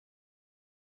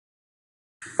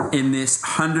In this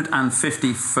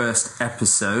 151st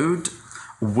episode,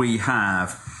 we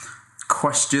have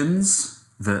questions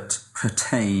that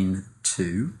pertain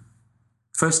to,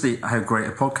 firstly, how great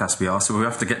a podcast we are. So we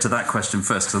have to get to that question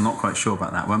first because I'm not quite sure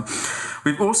about that one.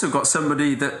 We've also got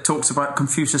somebody that talks about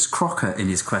Confucius Crocker in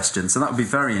his question. So that would be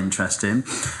very interesting.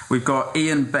 We've got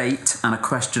Ian Bate and a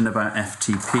question about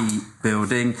FTP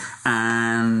building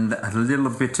and a little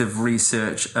bit of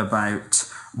research about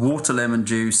water lemon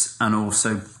juice and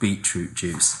also beetroot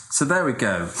juice. So there we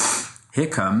go. Here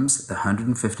comes the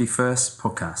 151st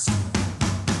podcast.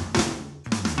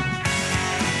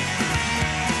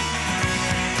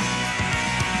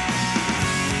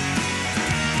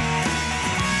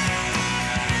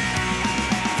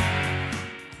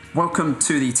 Welcome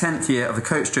to the 10th year of the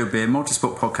Coach Joe Beer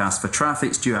Multisport Podcast for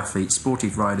triathletes, duathletes,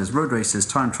 sportive riders, road racers,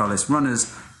 time trialists,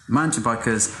 runners, mountain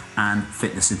bikers and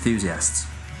fitness enthusiasts.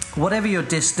 Whatever your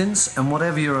distance and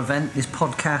whatever your event, this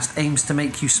podcast aims to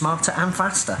make you smarter and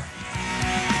faster.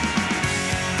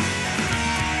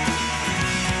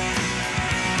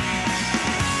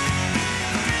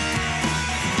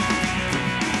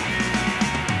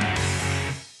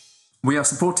 We are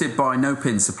supported by No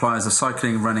Pin, suppliers of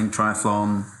cycling, running,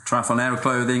 triathlon aero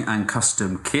clothing and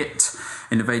custom kit,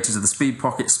 innovators of the Speed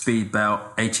Pocket, Speed Belt,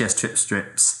 ATS Trip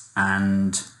Strips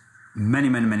and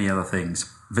many other things.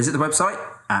 Visit the website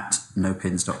at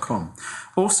nopins.com.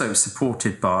 Also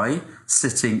supported by,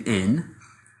 sitting in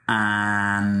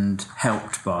and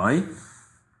helped by,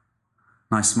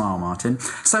 nice smile Martin,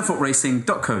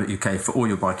 southforkracing.co.uk for all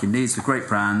your biking needs with great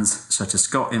brands such as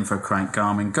Scott, Infocrank,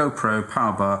 Garmin, GoPro,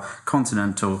 Powerbar,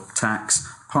 Continental, Tax,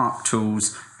 Park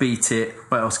Tools, Beat It,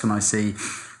 what else can I see?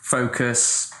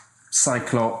 Focus,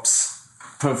 Cyclops,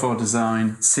 Profile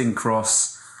Design,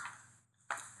 Syncross.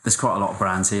 There's quite a lot of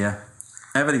brands here.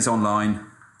 Everything's online,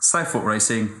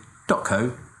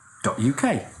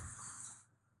 southforkracing.co.uk.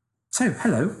 So,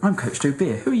 hello, I'm Coach Joe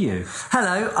Beer. Who are you?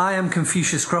 Hello, I am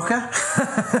Confucius Crocker.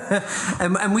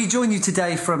 and we join you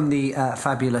today from the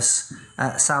fabulous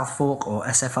South Fork, or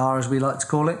SFR as we like to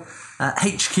call it,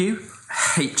 HQ.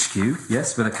 HQ,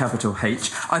 yes, with a capital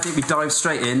H. I think we dive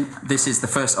straight in. This is the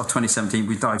first of 2017.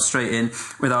 We dive straight in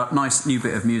with our nice new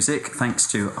bit of music, thanks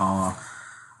to our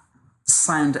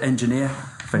sound engineer,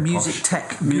 music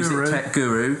tech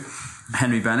guru,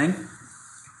 Henry Benning.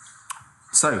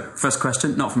 So, first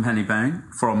question, not from Henry Benning,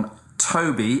 from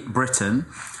Toby Britton,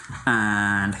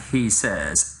 and he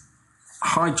says,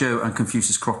 "Hi Joe and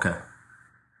Confucius Crocker."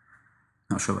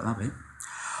 Not sure about that bit.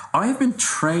 "I have been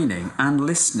training and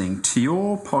listening to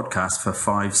your podcast for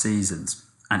 5 seasons,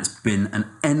 and it's been an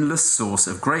endless source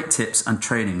of great tips and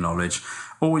training knowledge.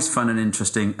 Always fun and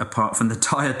interesting, apart from the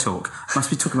tyre talk." Must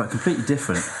be talking about completely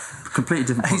different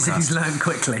podcasts. He's learned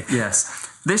quickly. Yes.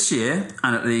 This year,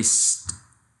 after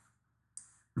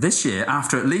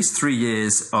at least 3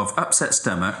 years of upset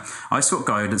stomach, I sought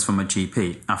guidance from my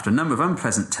GP. After a number of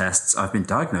unpleasant tests, I've been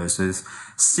diagnosed with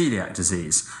celiac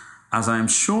disease. As I am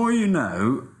sure you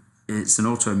know, it's an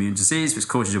autoimmune disease which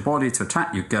causes your body to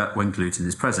attack your gut when gluten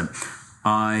is present.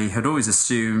 I had always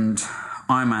assumed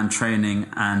Ironman training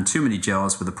and too many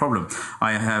gels were the problem.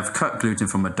 I have cut gluten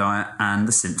from my diet and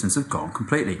the symptoms have gone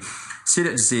completely.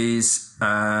 Celiac disease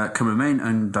can remain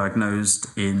undiagnosed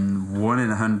in 1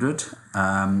 in 100.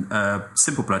 A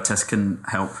simple blood test can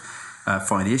help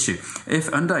find the issue. If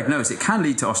undiagnosed, it can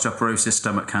lead to osteoporosis,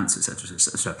 stomach cancer, etc.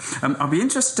 etc. I'll be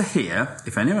interested to hear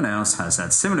if anyone else has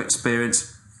had similar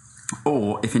experience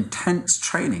or if intense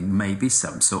training may be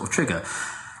some sort of trigger.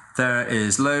 There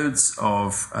is loads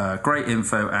of great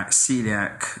info at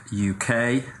Celiac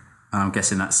UK. I'm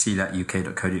guessing that's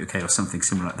celiacuk.co.uk or something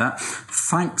similar like that.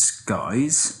 Thanks,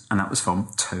 guys. And that was from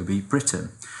Toby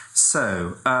Britton.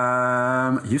 So,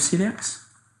 are you celiacs?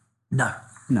 No,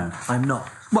 I'm not.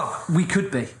 Well, we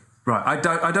could be. Right, I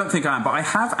don't think I am, but I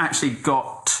have actually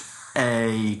got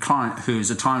a client who's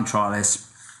a time trialist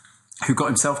who got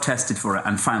himself tested for it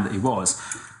and found that he was.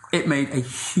 It made a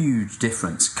huge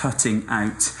difference cutting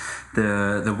out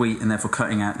the wheat and therefore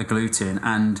cutting out the gluten.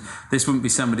 And this wouldn't be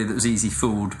somebody that was easy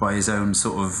fooled by his own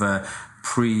sort of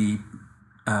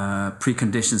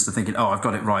preconditions to thinking, oh, I've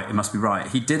got it right, it must be right.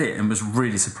 He did it and was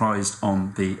really surprised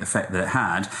on the effect that it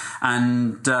had.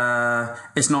 And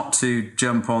it's not to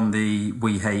jump on the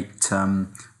we hate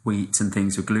wheat and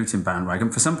things with gluten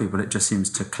bandwagon. For some people, it just seems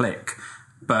to click.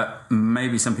 But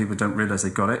maybe some people don't realise they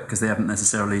got it because they haven't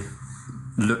necessarily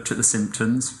looked at the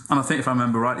symptoms. And I think if I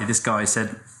remember rightly, this guy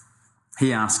said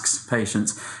he asks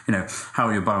patients, how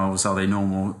are your bowels? Are they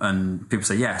normal? And people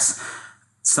say yes.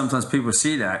 sometimes people with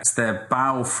celiacs, their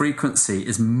bowel frequency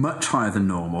is much higher than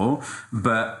normal,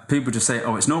 but people just say,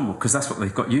 oh, it's normal, because that's what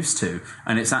they've got used to.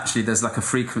 And it's actually, there's like a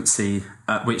frequency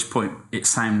at which point it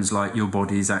sounds like your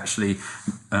body is actually,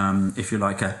 if you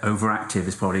like, overactive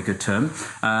is probably a good term.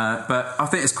 But I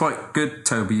think it's quite good,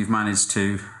 Toby, you've managed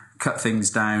to cut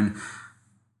things down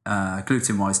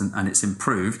gluten-wise, and it's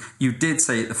improved. You did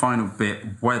say at the final bit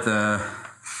whether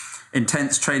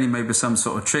intense training may be some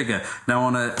sort of trigger. Now,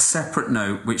 on a separate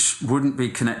note, which wouldn't be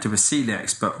connected with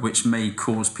celiacs, but which may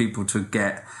cause people to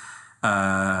get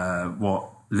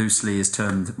what loosely is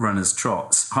termed runner's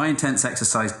trots, high intense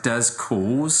exercise does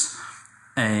cause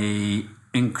an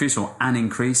increase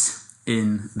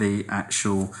in the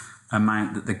actual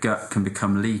amount that the gut can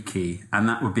become leaky, and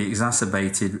that would be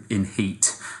exacerbated in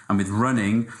heat. And with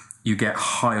running, you get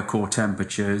higher core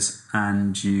temperatures,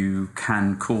 and you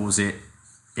can cause it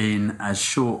in as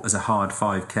short as a hard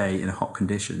 5K in hot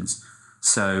conditions.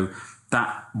 So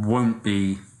that won't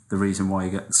be the reason why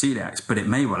you get celiacs, but it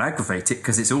may well aggravate it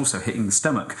because it's also hitting the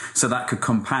stomach. So that could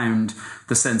compound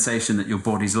the sensation that your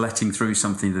body's letting through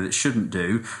something that it shouldn't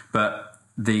do. But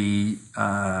the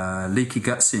leaky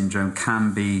gut syndrome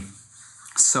can be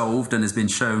solved, and has been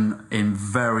shown in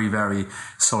very, very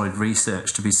solid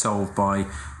research to be solved by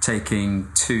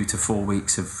taking 2 to 4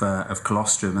 weeks of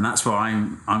colostrum. And that's where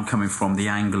I'm coming from, the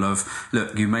angle of,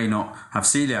 look, you may not have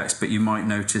celiacs, but you might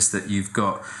notice that you've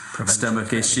got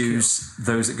stomach issues.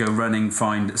 Those that go running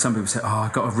find, some people say, oh,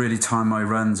 I've got to really time my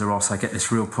runs or else I get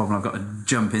this real problem. I've got to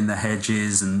jump in the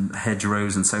hedges and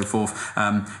hedgerows and so forth.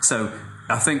 So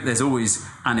I think there's always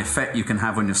an effect you can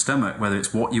have on your stomach, whether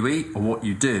it's what you eat or what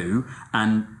you do,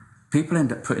 and people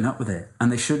end up putting up with it, and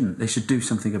they shouldn't. They should do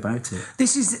something about it.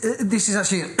 This is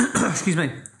actually, excuse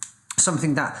me,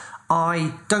 something that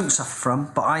I don't suffer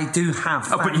from, but I do have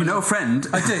family. Oh, but you know a friend.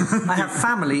 I do. I have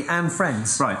family and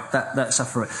friends that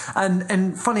suffer it.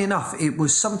 And funny enough, it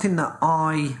was something that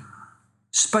I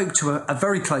spoke to a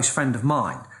very close friend of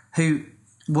mine who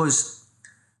was...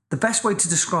 The best way to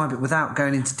describe it without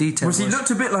going into detail was he looked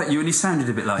a bit like you and he sounded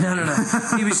a bit like you? No.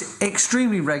 He was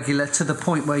extremely regular to the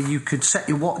point where you could set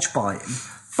your watch by him,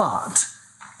 but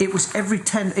it was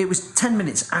 10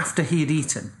 minutes after he had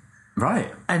eaten.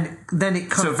 Right. And then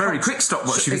it so a very quick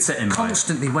stopwatch you could set him by.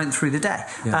 Constantly went through the day.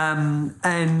 Yeah.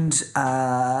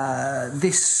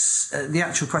 The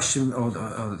actual question or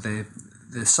the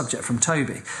subject from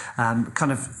Toby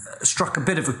kind of struck a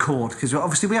bit of a chord, because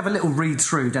obviously we have a little read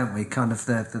through, don't we? Kind of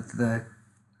the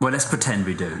well, let's pretend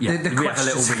we do. Yeah, we have a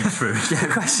little read through. The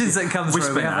questions that come through. We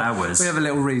spend hours. We have a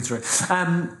little read through.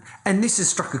 And this has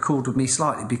struck a chord with me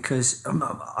slightly because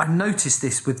I noticed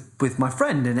this with my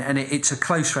friend, and it's a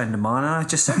close friend of mine. And I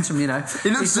just said to him, he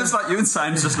looks just like you and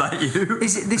sounds just like you.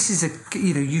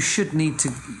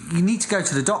 You need to go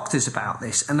to the doctors about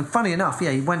this. And funny enough,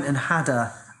 he went and had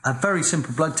a very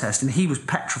simple blood test, and he was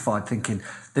petrified, thinking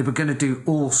they were going to do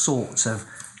all sorts of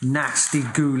nasty,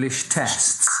 ghoulish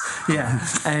tests. Yeah,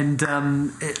 and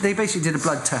they basically did a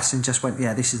blood test and just went,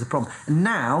 this is the problem. And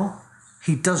now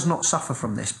he does not suffer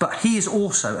from this, but he is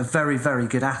also a very, very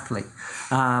good athlete.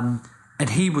 And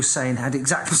he was saying, had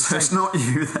exactly the same... So it's not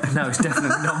you then? No, it's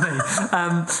definitely not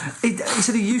me. He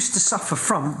said he used to suffer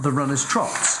from the runner's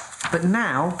trots, but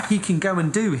now he can go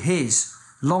and do his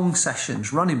long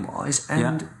sessions running wise,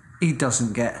 and he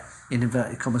doesn't get, in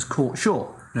inverted commas, caught short.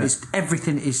 Yeah.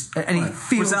 Everything is, and he feels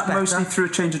better. Was that mostly through a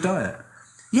change of diet?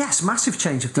 Yes, massive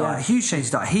change of diet, huge change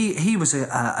of diet. He was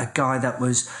a guy that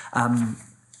was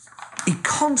he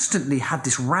constantly had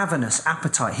this ravenous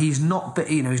appetite. He's not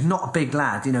he's not a big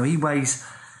lad.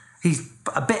 He's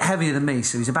a bit heavier than me,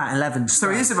 so he's about 11 stone.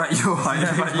 So he is about your height,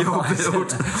 about your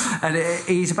build, and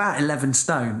he's about 11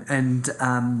 stone, and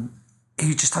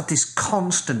he just had this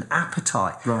constant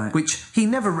appetite, which he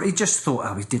just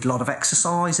thought, he did a lot of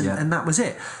exercise and that was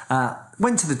it.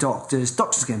 Went to the doctors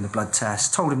gave him the blood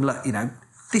test, told him, look,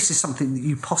 this is something that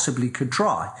you possibly could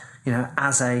try,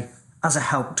 as a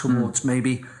help towards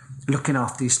maybe looking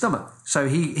after your stomach. So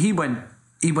he went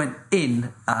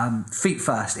in feet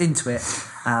first into it,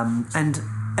 and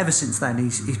ever since then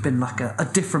he's been like a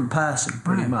different person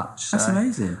pretty much. That's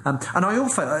amazing. And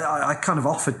I kind of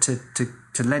offered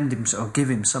to lend him or give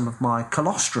him some of my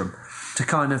colostrum to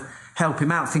kind of help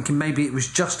him out, thinking maybe it was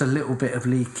just a little bit of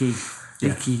leaky.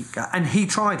 And he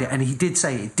tried it, and he did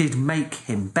say it did make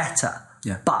him better.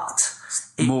 Yeah. But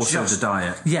more so the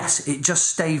diet. Yes, it just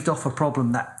staved off a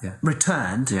problem that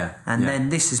returned. Yeah. And then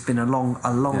this has been a long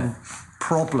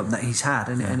problem that he's had,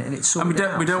 and it's sort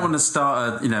of. We don't want to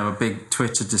start a big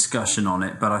Twitter discussion on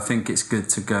it, but I think it's good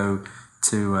to go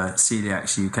to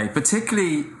Celiacs UK,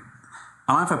 particularly.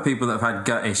 I've had people that have had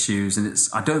gut issues, and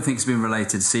I don't think it's been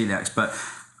related to celiacs, but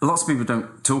lots of people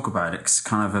don't talk about it. It's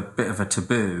kind of a bit of a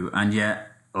taboo, and yet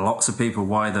lots of people,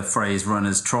 why the phrase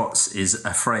runners trots is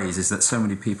a phrase, is that so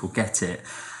many people get it.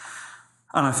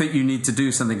 And I think you need to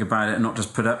do something about it and not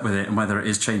just put up with it. And whether it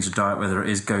is change the diet, whether it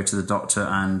is go to the doctor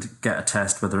and get a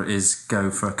test, whether it is go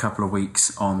for a couple of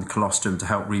weeks on colostrum to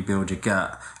help rebuild your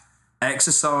gut.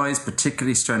 Exercise,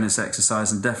 particularly strenuous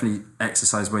exercise, and definitely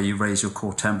exercise where you raise your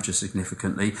core temperature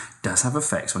significantly, does have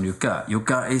effects on your gut. Your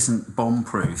gut isn't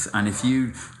bomb-proof, and if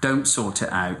you don't sort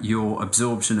it out, your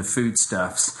absorption of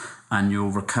foodstuffs and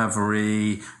your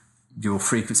recovery, your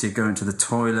frequency of going to the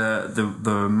toilet,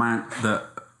 the amount that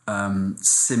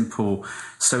simple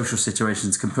social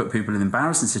situations can put people in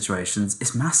embarrassing situations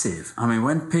is massive. I mean,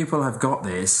 when people have got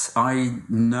this, I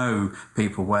know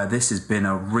people where this has been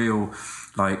a real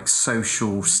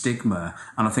social stigma,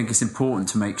 and I think it's important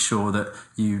to make sure that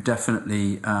you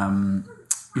definitely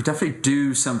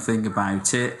do something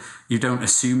about it. You don't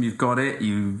assume you've got it.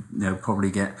 You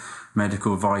probably get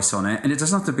medical advice on it, and it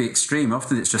doesn't have to be extreme.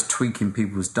 Often it's just tweaking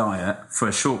people's diet for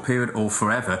a short period or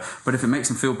forever, but if it makes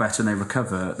them feel better and they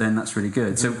recover, then that's really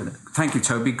good. So thank you,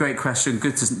 Toby. Great question.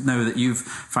 Good to know that you've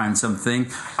found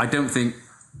something. I don't think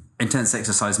intense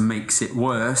exercise makes it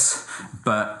worse,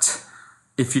 but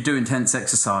if you do intense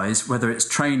exercise, whether it's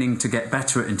training to get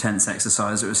better at intense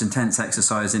exercise or it's intense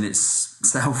exercise in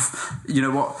itself, you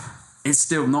know what? It's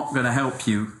still not going to help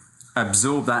you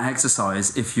absorb that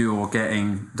exercise if you're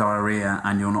getting diarrhea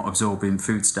and you're not absorbing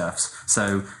foodstuffs.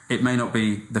 So it may not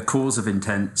be the cause of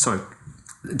intense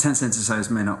exercise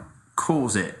may not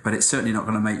cause it, but it's certainly not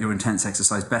going to make your intense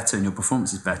exercise better and your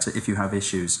performance is better if you have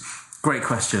issues. Great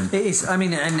question. It is. I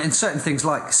mean, and certain things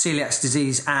like celiac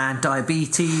disease and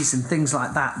diabetes and things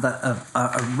like that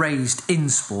are raised in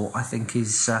sport, I think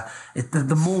is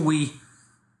the more we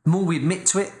admit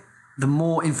to it, the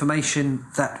more information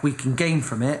that we can gain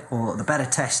from it, or the better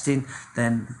testing,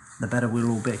 then the better we'll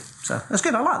all be. So that's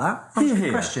good. I like that. That's a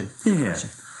good question. Yeah.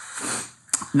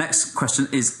 Next question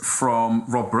is from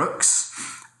Rob Brooks,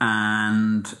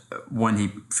 and when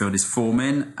he filled his form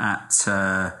in at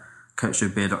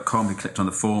coachjoebeer.com, he clicked on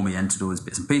the form, he entered all his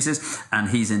bits and pieces, and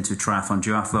he's into triathlon,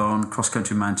 duathlon,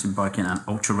 cross-country mountain biking and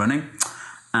ultra running.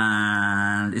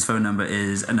 And his phone number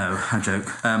is a joke.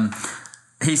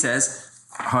 He says,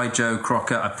 "Hi Joe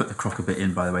Crocker." I put the Crocker bit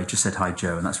in, by the way. Just said hi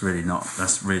Joe, and that's really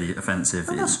offensive.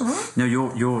 Oh, that's all right. No,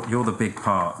 you're the big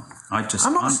part. I'm just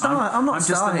the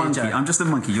monkey. I'm just the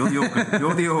monkey. You're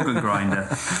the organ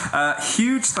grinder.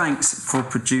 Huge thanks for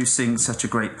producing such a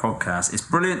great podcast. It's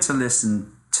brilliant to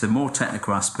listen to the more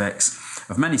technical aspects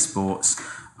of many sports.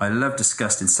 I love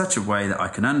discussed in such a way that I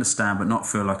can understand but not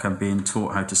feel like I'm being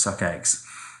taught how to suck eggs.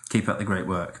 Keep up the great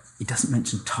work. He doesn't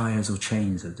mention tyres or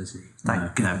chains, though, does he?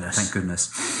 Thank goodness. No, thank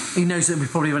goodness. He knows that we've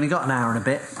probably only got an hour and a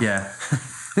bit. Yeah.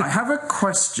 I have a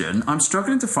question I'm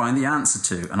struggling to find the answer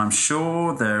to, and I'm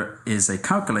sure there is a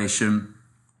calculation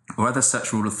or other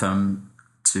such rule of thumb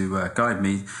to guide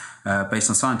me based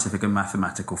on scientific and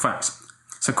mathematical facts.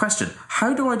 So question,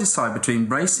 how do I decide between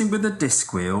racing with a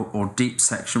disc wheel or deep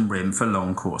section rim for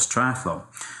long course triathlon?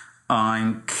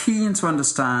 I'm keen to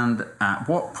understand at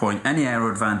what point any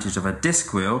aero advantage of a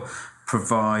disc wheel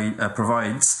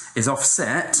provides is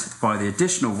offset by the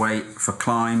additional weight for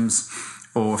climbs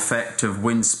or effect of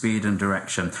wind speed and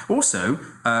direction. Also,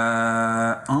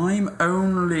 I'm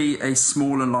only a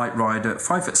small and light rider,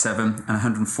 5'7" and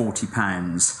 140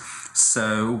 pounds.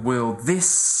 So will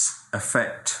this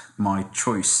affect my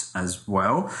choice as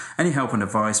well? Any help and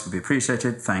advice would be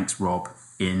appreciated. Thanks, Rob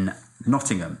in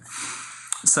Nottingham.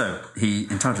 So he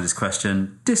entitled his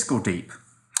question, disc or deep?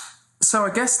 So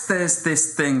I guess there's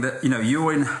this thing that,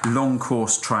 you're in long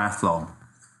course triathlon.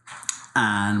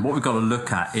 And what we've got to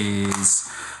look at is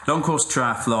long course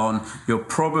triathlon, you're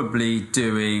probably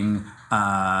doing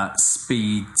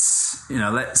speeds,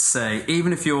 let's say,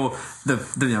 even if you're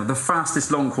the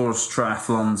fastest long course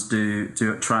triathlons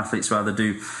triathletes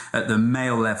do at the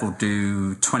male level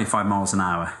do 25 miles an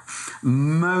hour.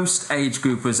 Most age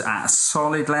groupers at a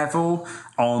solid level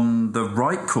on the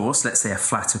right course, let's say a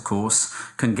flatter course,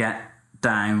 can get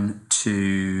down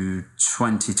to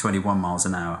 20, 21 miles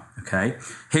an hour, okay?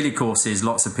 Hilly courses,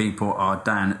 lots of people are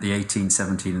down at the 18,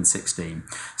 17 and 16.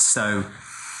 So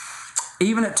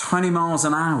even at 20 miles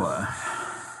an hour,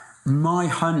 my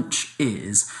hunch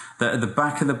is that at the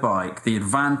back of the bike, the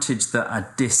advantage that a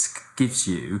disc gives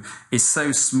you is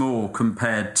so small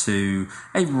compared to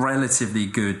a relatively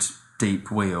good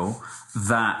deep wheel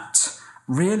that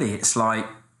really it's like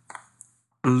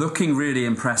looking really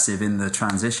impressive in the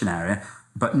transition area,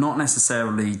 but not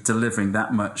necessarily delivering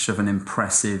that much of an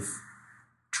impressive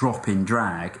drop in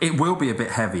drag. It will be a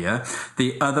bit heavier.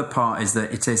 The other part is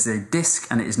that it is a disc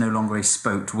and it is no longer a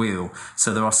spoked wheel.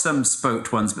 So there are some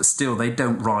spoked ones, but still they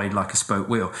don't ride like a spoked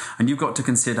wheel. And you've got to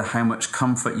consider how much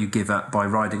comfort you give up by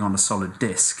riding on a solid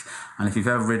disc. And if you've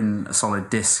ever ridden a solid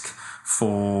disc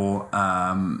for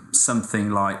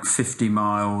something like 50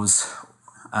 miles,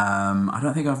 I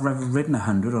don't think I've ever ridden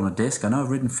 100 on a disc. I know I've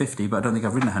ridden 50, but I don't think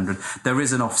I've ridden 100. There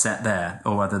is an offset there,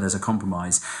 or whether there's a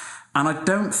compromise. And I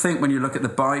don't think when you look at the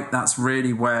bike, that's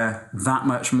really where that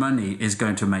much money is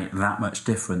going to make that much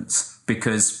difference.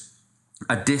 Because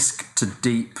a disc to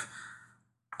deep,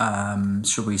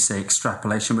 shall we say,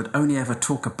 extrapolation would only ever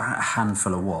talk about a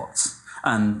handful of watts.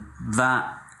 And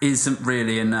that isn't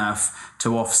really enough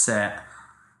to offset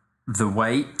the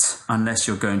weight, unless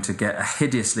you're going to get a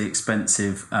hideously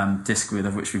expensive disc wheel,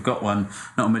 of which we've got one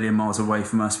not a million miles away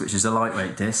from us, which is a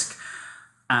lightweight disc.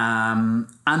 And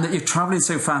that you're travelling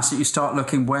so fast that you start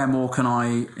looking, where more can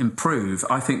I improve?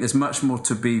 I think there's much more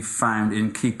to be found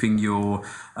in keeping your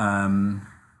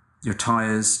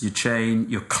tyres, your chain,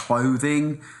 your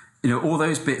clothing, all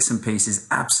those bits and pieces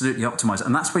absolutely optimised.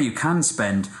 And that's where you can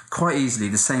spend quite easily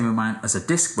the same amount as a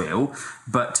disc wheel,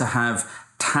 but to have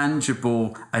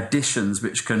tangible additions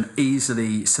which can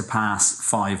easily surpass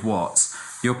 5 watts.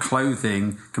 Your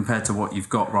clothing, compared to what you've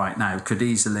got right now, could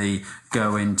easily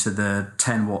go into the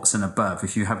 10 watts and above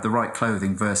if you have the right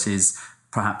clothing, versus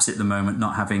perhaps at the moment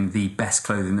not having the best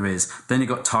clothing there is. Then you've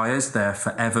got tyres, they're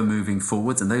forever moving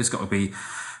forwards, and those got to be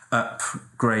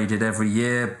upgraded every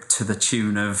year to the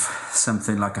tune of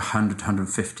something like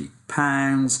 150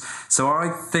 pounds. So I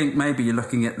think maybe you're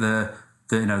looking at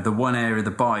the one area of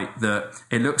the bike that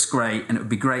it looks great, and it would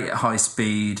be great at high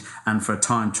speed and for a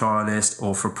time trialist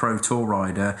or for a pro tour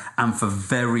rider and for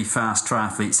very fast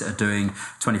triathletes that are doing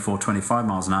 24, 25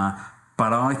 miles an hour.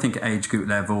 But I think at age group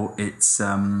level, it's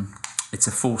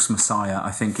a false messiah.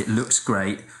 I think it looks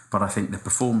great, but I think the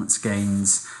performance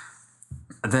gains,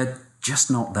 they're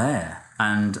just not there.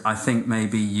 And I think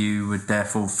maybe you would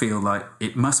therefore feel like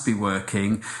it must be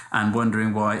working and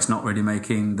wondering why it's not really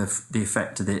making the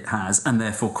effect that it has, and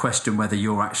therefore question whether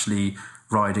you're actually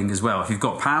riding as well. If you've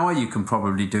got power, you can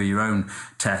probably do your own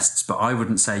tests, but I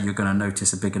wouldn't say you're going to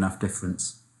notice a big enough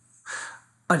difference.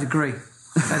 I'd agree.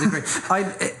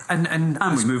 And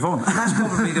we move on. That's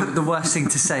probably the worst thing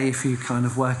to say if you kind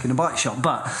of work in a bike shop.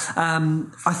 But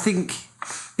I think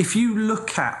if you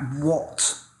look at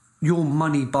what your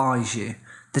money buys you,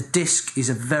 the disc is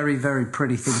a very, very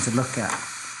pretty thing to look at.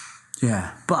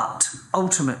 Yeah. But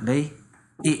ultimately,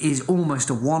 it is almost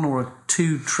a 1 or a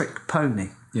 2 trick pony.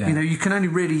 Yeah. You can only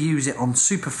really use it on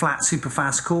super flat, super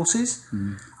fast courses.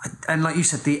 Mm. And like you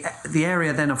said, the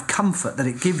area then of comfort that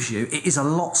it gives you, it is a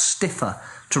lot stiffer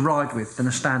to ride with than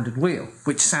a standard wheel,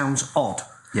 which sounds odd.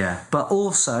 Yeah. But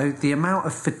also the amount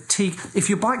of fatigue. If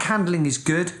your bike handling is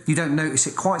good, you don't notice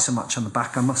it quite so much on the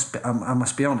back. I must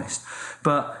be honest.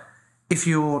 But if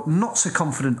you're not so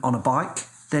confident on a bike,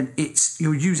 then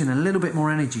you're using a little bit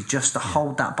more energy just to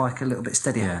hold that bike a little bit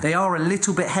steadier. Yeah. They are a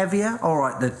little bit heavier. All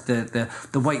right,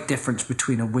 the weight difference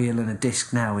between a wheel and a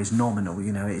disc now is nominal.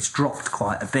 It's dropped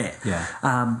quite a bit. Yeah.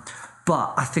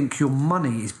 But I think your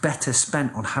money is better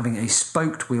spent on having a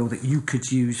spoked wheel that you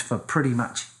could use for pretty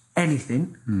much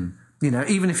anything.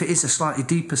 Even if it is a slightly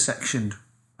deeper sectioned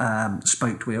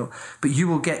spoked wheel, but you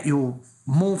will get your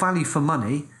more value for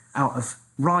money out of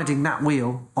riding that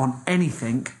wheel on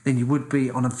anything than you would be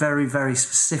on a very, very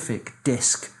specific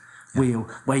disc wheel,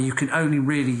 where you can only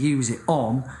really use it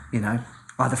on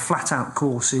either flat out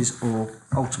courses or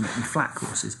ultimately flat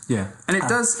courses. Yeah, and it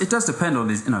does depend on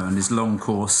his on his long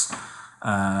course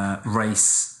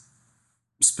race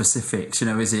specifics.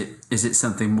 Is it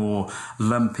something more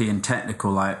lumpy and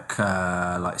technical, like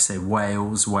say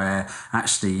Wales, where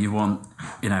actually you want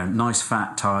nice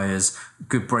fat tyres,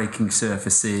 good braking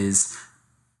surfaces.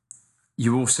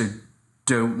 You also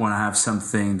don't want to have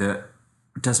something that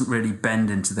doesn't really bend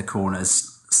into the corners.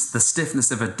 The stiffness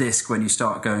of a disc, when you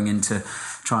start going into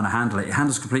trying to handle it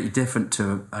handles completely different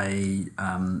to a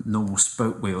normal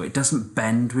spoke wheel. It doesn't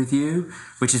bend with you,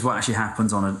 which is what actually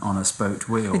happens on a spoked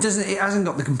wheel. It doesn't. It hasn't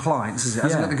got the compliance, has it? It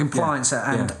hasn't got the compliance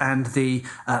and the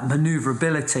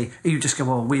manoeuvrability. You just go,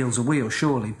 well, a wheel's a wheel,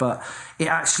 surely, but it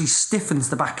actually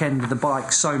stiffens the back end of the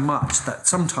bike so much that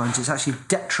sometimes it's actually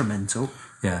detrimental.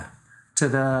 Yeah. To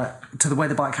the way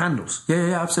the bike handles.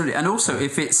 Yeah, absolutely. And also,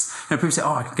 if it's people say,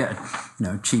 I could get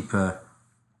a cheaper,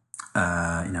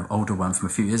 older one from a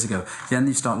few years ago. Then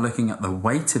you start looking at the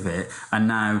weight of it, and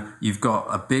now you've got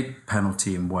a big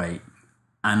penalty in weight.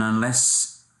 And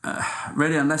unless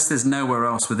there's nowhere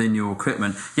else within your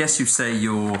equipment, yes, you say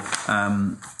you're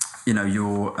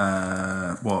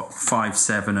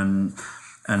 5'7" and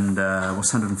And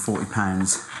what's £140?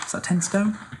 Is that 10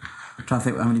 stone? I'm trying to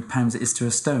think how many pounds it is to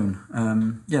a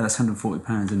stone. Yeah, that's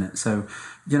 £140, isn't it? So,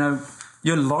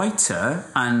 you're lighter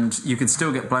and you can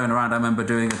still get blown around. I remember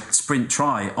doing a sprint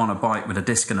try on a bike with a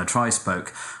disc and a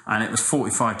tri-spoke, and it was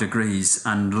 45 degrees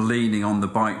and leaning on the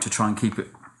bike to try and keep it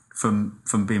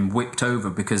from being whipped over,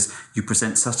 because you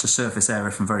present such a surface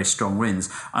area from very strong winds.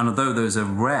 And although those are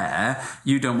rare,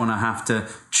 you don't want to have to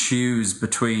choose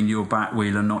between your back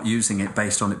wheel and not using it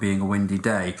based on it being a windy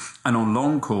day. And on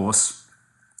long course,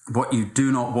 what you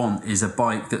do not want is a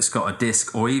bike that's got a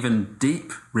disc or even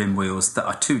deep rim wheels that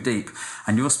are too deep,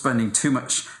 and you're spending too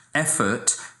much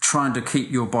effort trying to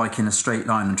keep your bike in a straight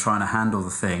line and trying to handle the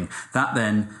thing. That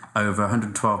then, over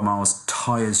 112 miles,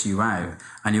 tires you out.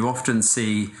 And you often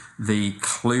see the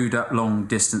clued up long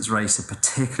distance racer,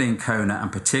 particularly in Kona,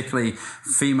 and particularly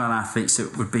female athletes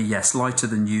that would be, yes, lighter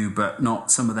than you, but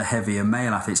not some of the heavier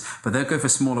male athletes. But they'll go for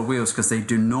smaller wheels because they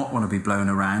do not want to be blown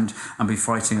around and be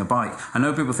fighting a bike. I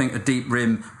know people think a deep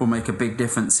rim will make a big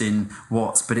difference in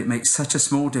watts, but it makes such a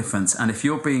small difference. And if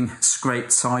you're being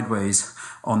scraped sideways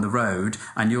on the road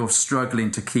and you're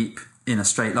struggling to keep in a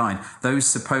straight line, those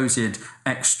supposed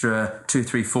extra 2,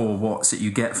 3, 4 watts that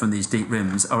you get from these deep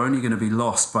rims are only going to be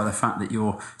lost by the fact that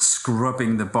you're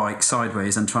scrubbing the bike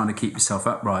sideways and trying to keep yourself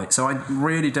upright. So I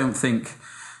really don't think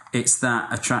it's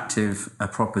that attractive a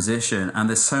proposition. And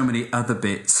there's so many other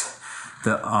bits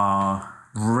that are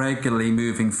regularly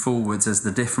moving forwards as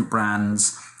the different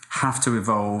brands have to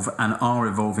evolve and are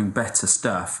evolving better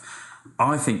stuff.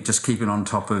 I think just keeping on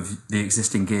top of the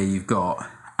existing gear you've got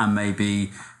and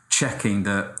maybe checking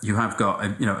that you have got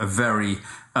a very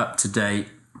up-to-date,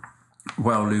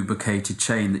 well-lubricated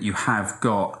chain, that you have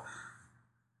got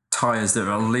tyres that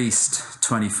are at least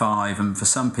 25, and for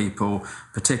some people,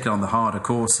 particularly on the harder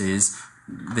courses,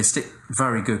 they stick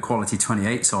very good quality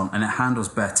 28s on, and it handles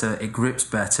better, it grips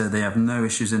better, they have no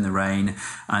issues in the rain,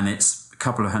 and it's a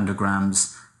couple of 100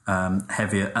 grams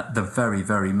heavier at the very,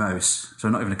 very most. So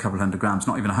not even a couple of 100 grams,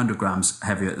 not even 100 grams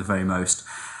heavier at the very most.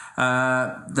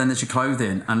 Then there's your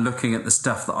clothing, and looking at the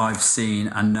stuff that I've seen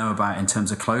and know about in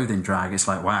terms of clothing drag, it's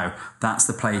like, wow, that's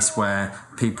the place where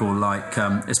people like,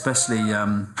 especially,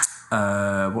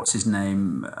 what's his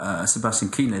name, Sebastian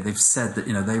Kienle, they've said that,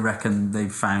 they reckon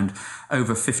they've found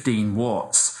over 15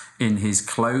 watts in his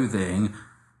clothing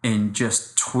in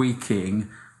just tweaking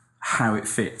how it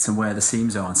fits and where the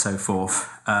seams are and so forth.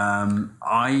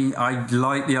 I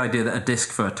like the idea that a disc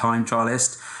for a time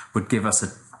trialist would give us a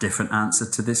different answer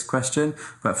to this question,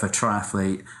 but for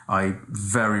triathlete, I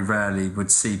very rarely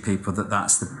would see people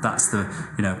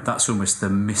that's almost the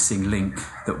missing link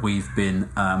that we've been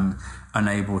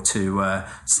unable to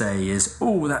say is,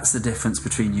 that's the difference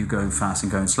between you going fast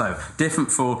and going slow.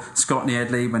 Different for Scott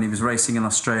Niedley when he was racing in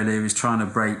Australia. He was trying to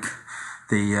break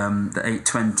the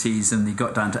 820s and he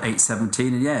got down to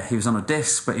 817, and he was on a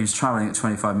disc, but he was travelling at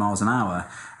 25 miles an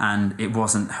hour, and it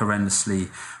wasn't horrendously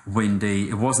windy,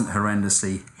 it wasn't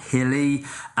horrendously hilly,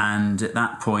 and at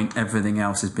that point everything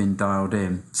else has been dialed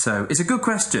in. So it's a good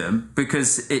question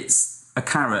because it's a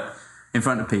carrot in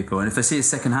front of people, and if they see a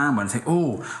second-hand one, they think,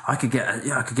 I could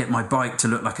get my bike to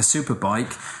look like a super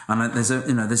bike, and there's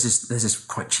this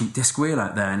quite cheap disc wheel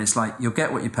out there, and it's like you'll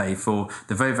get what you pay for.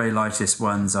 The very, very lightest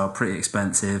ones are pretty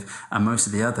expensive, and most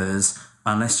of the others,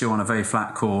 unless you're on a very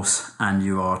flat course and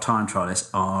you are a time trialist,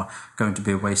 are going to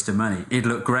be a waste of money. It'd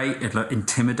look great, it'd look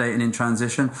intimidating in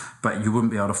transition, but you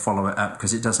wouldn't be able to follow it up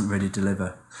because it doesn't really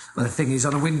deliver. Well, the thing is,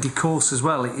 on a windy course as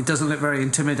well, it doesn't look very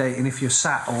intimidating if you're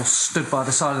sat or stood by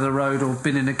the side of the road or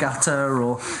been in a gutter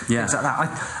or things like that.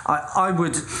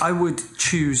 I would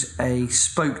choose a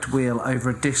spoked wheel over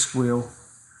a disc wheel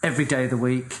every day of the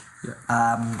week.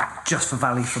 Just for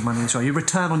value for money as well. Your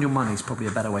return on your money is probably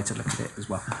a better way to look at it as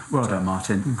well. Well done,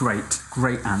 Martin. Great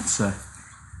answer.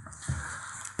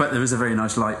 But there is a very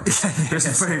nice light. There's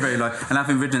a very, very light. And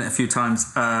having ridden it a few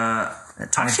times, in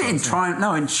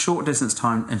short distance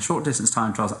time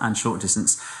trials and short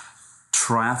distance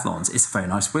triathlons, it's a very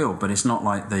nice wheel, but it's not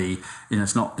like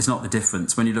it's not the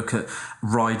difference. When you look at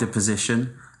rider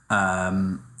position,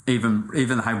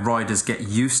 even how riders get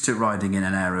used to riding in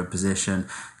an aero position,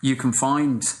 you can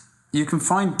find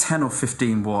 10 or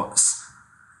 15 watts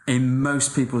in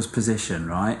most people's position,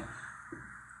 right?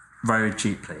 Very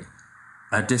cheaply.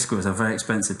 A disc was a very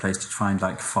expensive place to find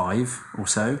like 5 or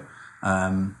so.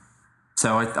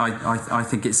 So I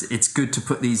think it's good to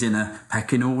put these in a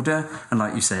pecking order, and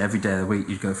like you say, every day of the week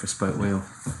you'd go for a spoke wheel.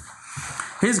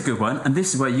 Here's a good one, and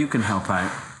this is where you can help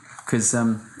out, because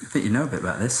I think you know a bit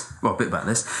about this. Well, a bit about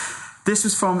this. This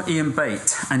was from Ian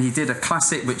Bate, and he did a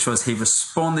classic, which was he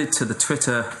responded to the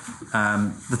Twitter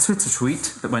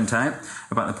tweet that went out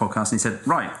about the podcast, and he said,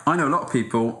 right, I know a lot of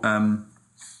people, I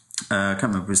can't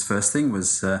remember his first thing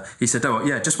was, he said, oh,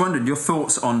 yeah, just wondering your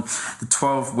thoughts on the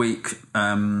 12-week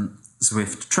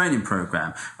Zwift training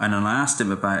program. And then I asked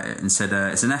him about it and said,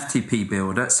 it's an FTP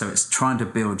builder, so it's trying to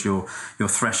build your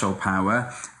threshold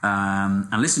power.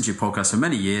 And listened to your podcast for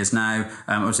many years now.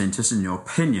 I was interested in your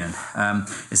opinion.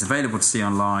 It's available to see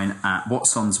online at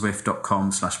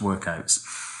whatsonzwift.com/workouts.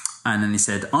 And then he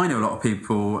said, I know a lot of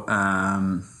people,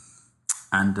 and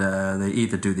they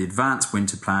either do the advanced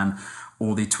winter plan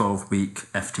or the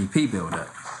 12-week FTP builder.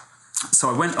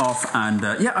 So I went off and,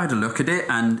 I had a look at it,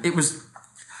 and it was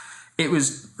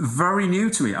very new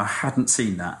to me. I hadn't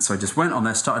seen that. So I just went on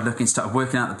there, started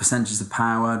working out the percentages of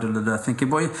power,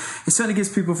 thinking, boy, it certainly gives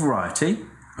people variety.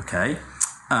 Okay.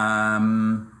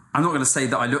 I'm not going to say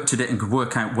that I looked at it and could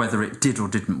work out whether it did or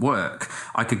didn't work.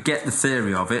 I could get the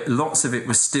theory of it. Lots of it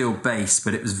was still base,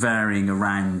 but it was varying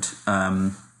around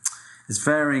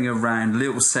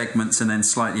little segments and then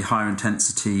slightly higher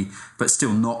intensity, but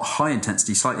still not high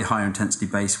intensity, slightly higher intensity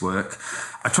base work.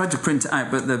 I tried to print it out,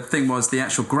 but the thing was the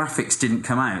actual graphics didn't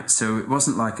come out, so it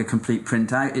wasn't like a complete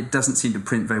print out. It doesn't seem to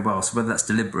print very well, so whether that's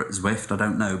deliberate Zwift, I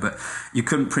don't know, but you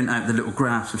couldn't print out the little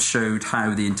graphs that showed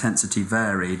how the intensity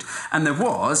varied. And there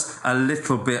was a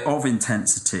little bit of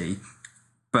intensity,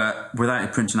 but without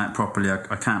it printing out properly,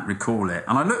 I can't recall it.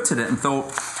 And I looked at it and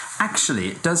thought, actually,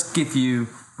 it does give you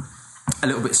a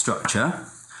little bit of structure.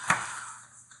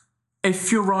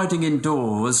 If you're riding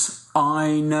indoors,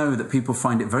 I know that people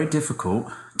find it very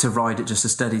difficult to ride at just a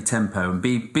steady tempo and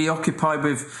be occupied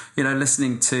with,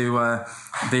 listening to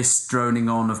this droning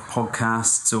on of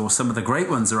podcasts, or some of the great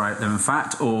ones are out there, in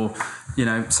fact, or,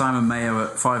 Simon Mayo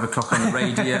at 5 o'clock on the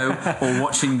radio, or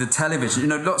watching the television.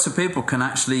 Lots of people can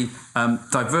actually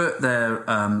divert their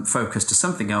focus to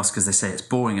something else because they say it's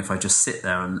boring if I just sit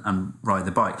there and ride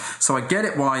the bike. So I get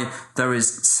it why there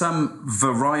is some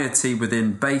variety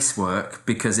within base work,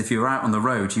 because if you're out on the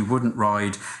road, you wouldn't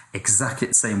ride exactly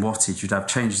the same wattage. You'd have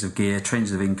changes of gear,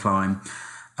 changes of incline.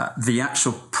 The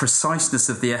actual preciseness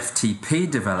of the FTP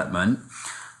development,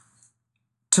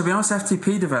 to be honest,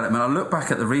 FTP development, I look back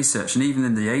at the research, and even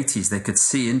in the 80s, they could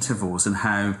see intervals and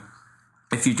how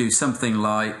if you do something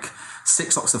like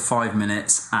 6 blocks of 5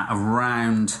 minutes at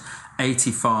around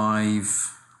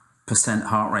 85%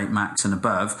 heart rate max and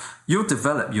above, you'll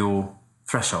develop your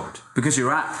threshold, because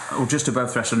you're at or just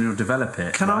above threshold and you'll develop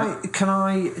it. Can I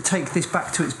take this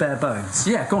back to its bare bones?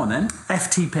 Yeah, go on then.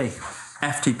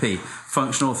 FTP,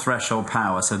 functional threshold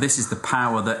power. So this is the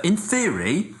power that, in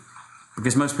theory,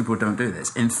 because most people don't do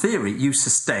this, in theory, you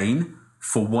sustain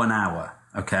for 1 hour.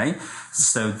 Okay,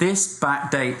 so this would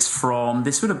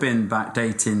have been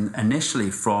backdating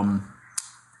initially from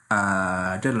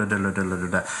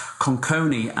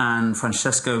Conconi and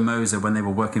Francesco Moser when they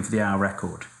were working for the hour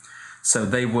record. So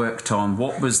they worked on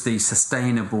what was the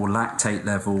sustainable lactate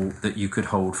level that you could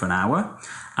hold for an hour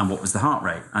and what was the heart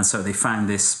rate. And so they found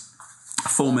this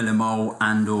 4 millimole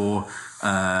and or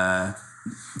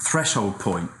threshold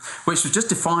point, which was just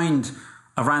defined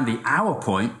around the hour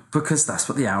point because that's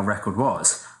what the hour record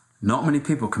was. Not many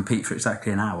people compete for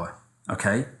exactly an hour.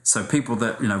 Okay, so people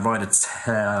that ride a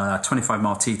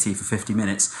 25-mile TT for 50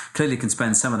 minutes clearly can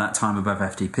spend some of that time above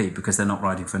FTP because they're not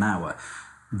riding for an hour.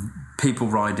 People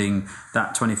riding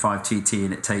that 25 TT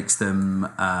and it takes them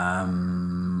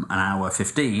an hour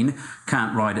 15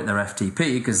 can't ride at their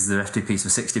FTP because their FTP is for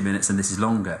 60 minutes and this is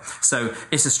longer. So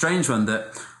it's a strange one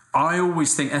that I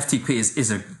always think FTP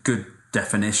is a good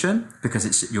definition because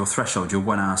it's your threshold, your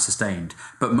 1 hour sustained.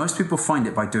 But most people find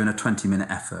it by doing a 20-minute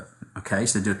effort. Okay,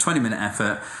 so they do a 20-minute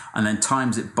effort and then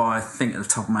times it by, I think at the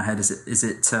top of my head, is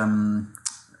it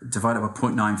divided by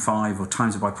 0.95 or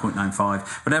times it by 0.95,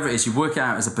 whatever it is, you work it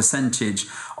out as a percentage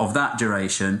of that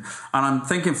duration. And I'm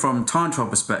thinking from time trial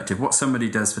perspective, what somebody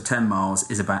does for 10 miles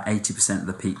is about 80% of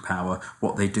the peak power.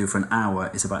 What they do for an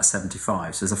hour is about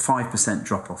 75. So there's a 5%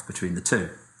 drop off between the two.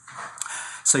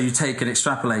 So you take an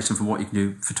extrapolation from what you can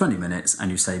do for 20 minutes and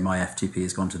you say my FTP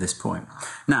has gone to this point.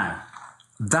 Now,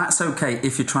 that's okay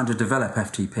if you're trying to develop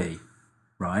FTP,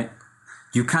 right?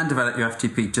 You can develop your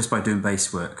FTP just by doing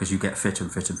base work because you get fitter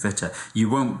and fitter and fitter. You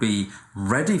won't be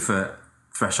ready for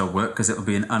threshold work because it'll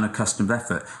be an unaccustomed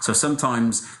effort. So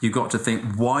sometimes you've got to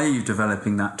think, why are you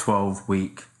developing that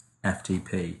 12-week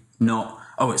FTP? Not,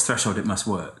 oh, it's threshold, it must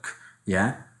work.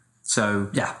 Yeah? So,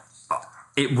 yeah.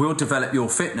 It will develop your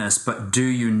fitness, but do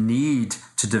you need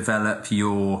to develop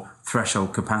your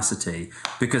threshold capacity?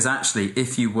 Because actually,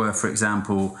 if you were, for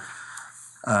example,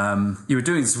 you were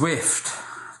doing Zwift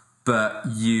but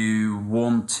you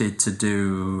wanted to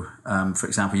do, for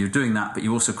example, you're doing that, but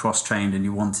you also cross-trained and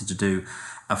you wanted to do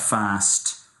a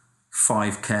fast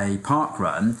 5K park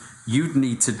run, you'd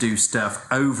need to do stuff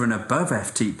over and above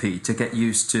FTP to get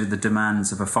used to the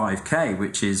demands of a 5K,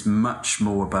 which is much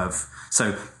more above.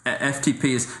 So FTP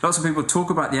is, lots of people talk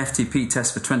about the FTP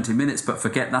test for 20 minutes, but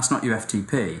forget that's not your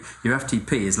FTP. Your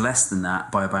FTP is less than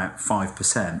that by about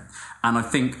 5%. And I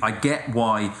think I get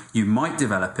why you might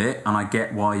develop it, and I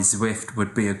get why Zwift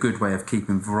would be a good way of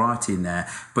keeping variety in there.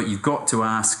 But you've got to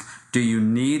ask, do you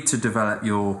need to develop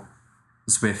your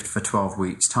Zwift for 12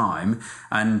 weeks' time?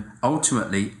 And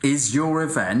ultimately, is your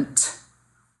event,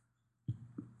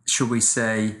 should we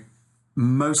say,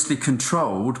 mostly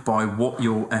controlled by what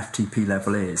your FTP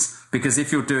level is? Because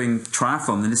if you're doing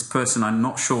triathlon, then this person, I'm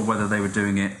not sure whether they were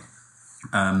doing it,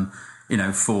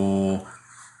 for,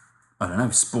 I don't know,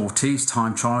 sporties,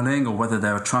 time trialing, or whether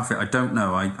they were triathlete. I don't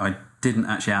know. I didn't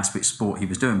actually ask which sport he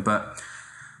was doing. But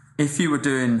if you were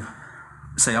doing,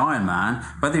 say, Ironman,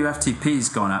 whether your FTP's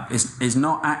gone up is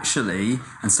not actually,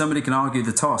 and somebody can argue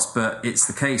the toss, but it's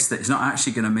the case that it's not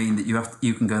actually going to mean that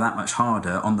you can go that much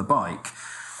harder on the bike.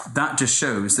 That just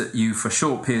shows that you, for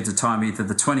short periods of time, either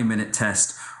the 20-minute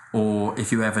test, or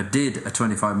if you ever did a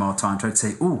 25-mile time trial,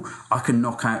 say, I can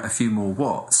knock out a few more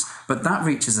watts. But that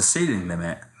reaches a ceiling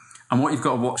limit. And what you've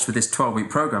got to watch with this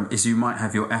 12-week program is you might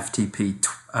have your FTP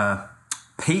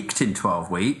peaked in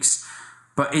 12 weeks,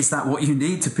 but is that what you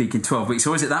need to peak in 12 weeks?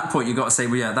 Or is it that point you've got to say,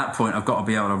 at that point I've got to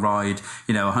be able to ride,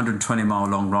 a 120-mile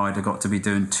long ride. I've got to be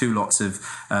doing 2 lots of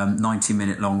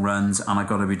 90-minute long runs, and I've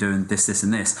got to be doing this, this,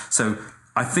 and this. So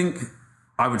I think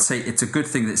I would say it's a good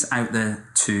thing that's out there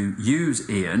to use,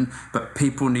 Ian, but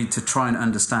people need to try and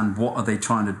understand what are they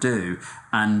trying to do,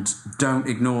 and don't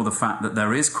ignore the fact that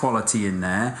there is quality in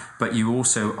there, but you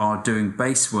also are doing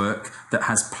base work that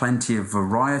has plenty of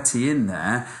variety in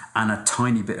there and a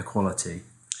tiny bit of quality.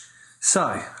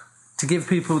 So, to give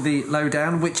people the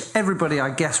lowdown, which everybody I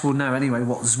guess will know anyway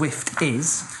what Zwift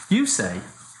is. You say?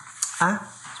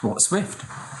 What's Zwift?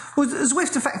 Well,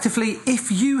 Zwift effectively,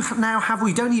 if you now have,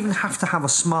 we don't even have to have a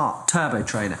smart turbo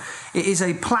trainer. It is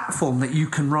a platform that you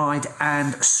can ride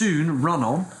and soon run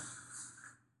on.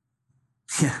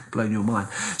 Yeah, blown your mind.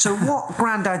 So what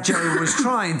Grandad Joe was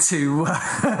trying to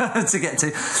get to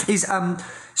is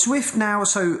Zwift now,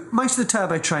 so most of the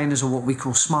turbo trainers are what we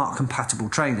call smart compatible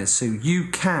trainers. So you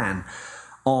can,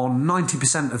 on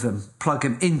 90% of them, plug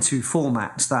them into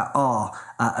formats that are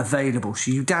available. So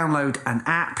you download an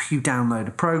app, you download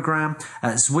a program,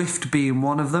 Zwift being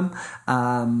one of them,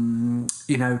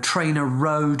 Trainer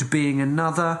Road being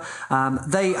another.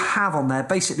 They have on there,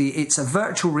 basically it's a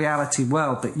virtual reality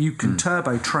world that you can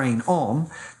turbo train on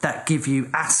that give you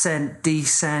ascent,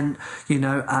 descent, you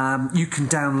can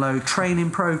download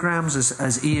training programs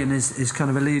as Ian is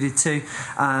kind of alluded to.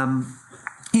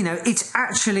 It's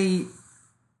actually,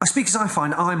 I speak as I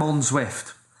find, I'm on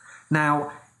Zwift.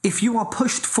 Now, if you are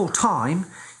pushed for time,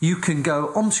 you can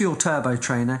go onto your turbo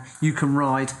trainer, you can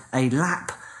ride a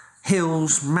lap,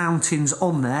 hills, mountains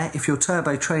on there. If your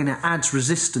turbo trainer adds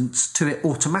resistance to it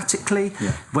automatically,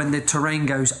 when the terrain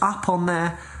goes up on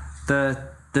there, the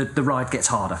ride gets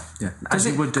harder. Yeah,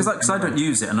 because I don't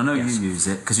use it, and I know you use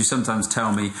it, because you sometimes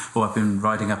tell me, I've been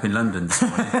riding up in London this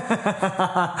morning.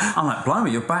 I'm like, blimey,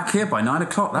 you're back here by 9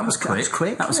 o'clock. That was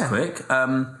quick. That was quick.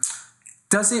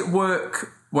 Does it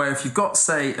work where if you've got,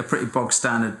 say, a pretty bog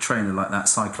standard trainer like that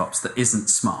Cyclops that isn't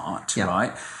smart,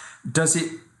 right? Does it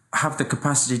have the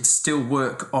capacity to still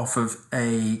work off of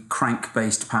a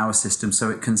crank-based power system, so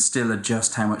it can still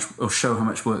adjust how much or show how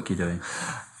much work you're doing?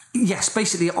 Yes,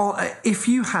 basically, if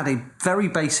you had a very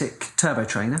basic turbo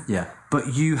trainer,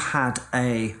 but you had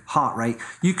a heart rate,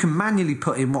 you can manually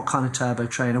put in what kind of turbo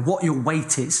trainer, what your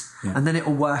weight is, and then it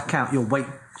will work out your weight,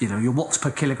 your watts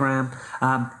per kilogram.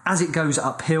 As it goes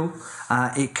uphill,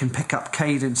 it can pick up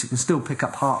cadence, it can still pick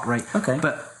up heart rate,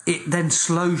 but it then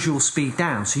slows your speed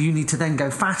down. So you need to then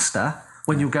go faster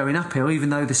when you're going uphill, even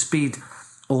though the speed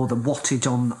or the wattage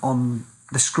on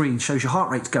the screen shows your heart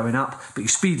rate's going up, but your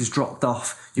speed has dropped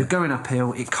off. You're going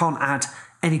uphill. It can't add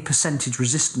any percentage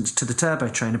resistance to the turbo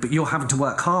trainer, but you're having to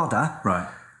work harder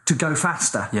to go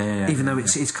faster, even though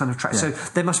it's kind of tracked. So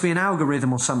there must be an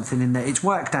algorithm or something in there. It's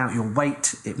worked out your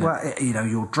weight,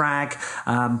 your drag.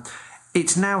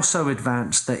 It's now so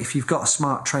advanced that if you've got a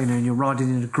smart trainer and you're riding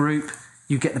in a group,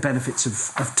 you get the benefits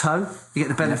of tow, you get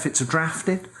the benefits of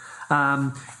drafting.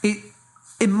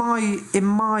 In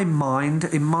my mind,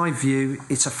 in my view,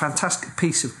 it's a fantastic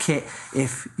piece of kit.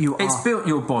 It's built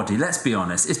your body. Let's be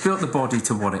honest. It's built the body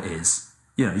to what it is.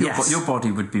 Your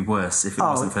body would be worse if it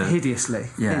wasn't for hideously.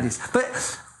 Hideous.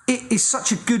 But it is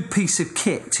such a good piece of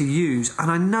kit to use, and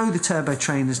I know the turbo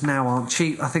trainers now aren't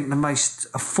cheap. I think the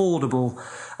most affordable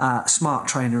smart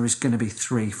trainer is going to be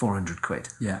 300-400 quid.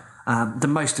 Yeah. The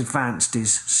most advanced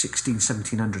is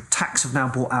 1,600-1,700. Tax have now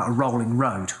brought out a rolling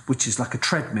road, which is like a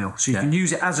treadmill. So you can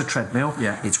use it as a treadmill.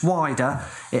 Yeah. It's wider.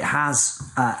 It has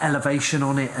elevation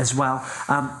on it as well.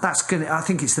 That's gonna. I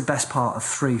think it's the best part of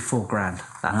 3-4 grand.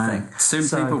 That thing.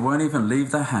 Soon people won't even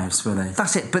leave their house, will they?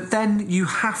 That's it. But then you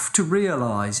have to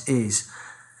realise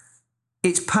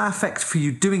it's perfect for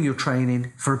you doing your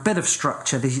training for a bit of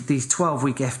structure. These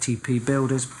 12-week FTP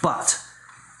builders, but.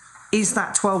 Is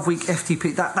that 12-week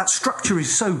FTP, that structure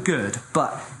is so good,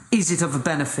 but is it of a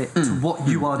benefit to what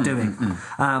you are doing?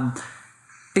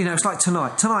 It's like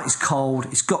tonight. Tonight is cold.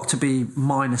 It's got to be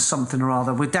minus something or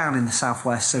other. We're down in the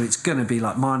southwest, so it's going to be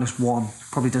like -1.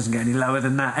 Probably doesn't get any lower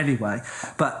than that anyway.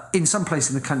 But in some place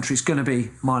in the country, it's going to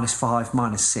be -5,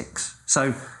 -6.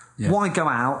 So why go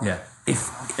out? Yeah.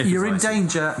 If you're in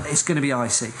danger, it's going to be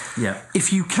icy. Yeah.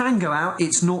 If you can go out,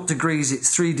 it's 0 degrees, it's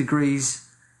 3 degrees.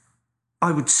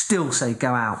 I would still say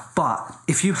go out, but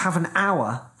if you have an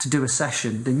hour to do a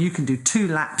session, then you can do 2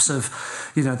 laps of,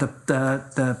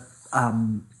 the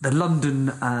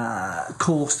London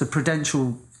course, the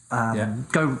Prudential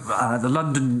the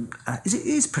London. It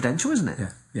is Prudential, isn't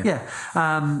it? Yeah.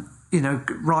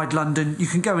 Ride London. You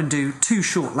can go and do 2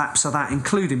 short laps of that,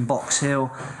 including Box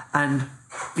Hill, and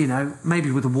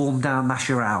maybe with a warm down, that's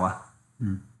your hour.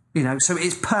 So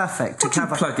it's perfect. What do you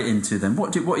plug it into then?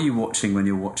 What are you watching when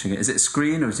you're watching it? Is it a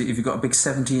screen, or have you got a big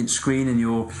 70-inch screen in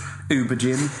your Uber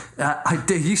gym? I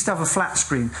used to have a flat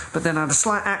screen, but then I had a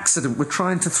slight accident with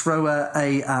trying to throw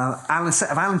a set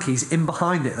of Allen keys in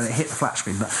behind it, and it hit the flat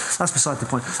screen. But that's beside the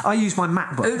point. I use my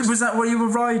MacBook. Was that what you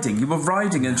were riding? You were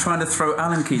riding and trying to throw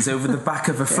Allen keys over the back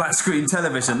of a flat screen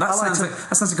television. That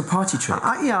sounds like a party trick.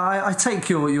 I take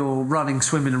your running,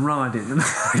 swimming, and riding, and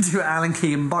I do Allen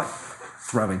key and bike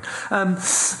throwing.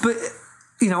 But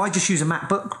I just use a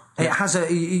MacBook. It has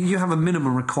you have a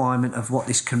minimum requirement of what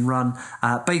this can run.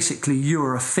 Basically,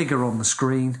 you're a figure on the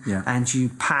screen, and you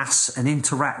pass and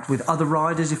interact with other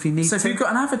riders if you need to. So have you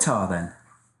got an avatar then?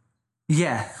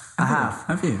 Yeah, I have.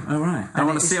 Have you? Oh, right. I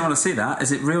want to see that.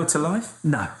 Is it real to life?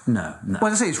 No.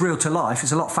 When I say it's real to life,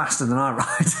 it's a lot faster than I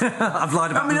ride. I've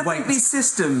lied about the weight. I think these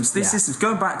systems,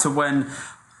 going back to when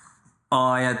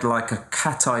I had like a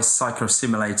Cat Eye Cyclo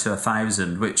Simulator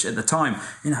 1000, which at the time,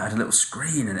 had a little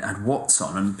screen and it had watts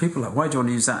on, and people were like, why do you want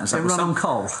to use that? It run on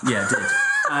coal. Yeah, it did.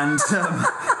 And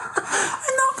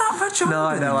not that much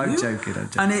older. No, I'm joking.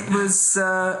 And it was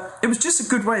just a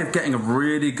good way of getting a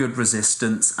really good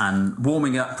resistance and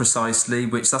warming up precisely,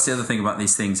 which that's the other thing about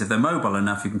these things. If they're mobile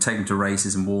enough, you can take them to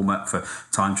races and warm up for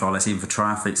time trialists, even for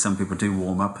triathletes. Some people do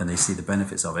warm up and they see the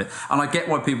benefits of it. And I get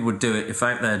why people would do it if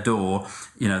out their door,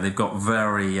 they've got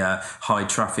very high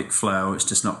traffic flow, it's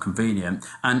just not convenient.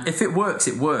 And if it works,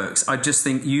 it works. I just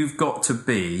think you've got to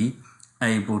be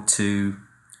able to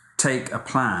take a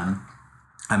plan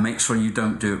and make sure you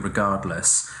don't do it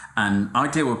regardless. And I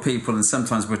deal with people, and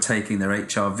sometimes we're taking their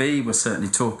HRV. We're certainly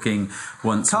talking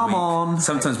once a week.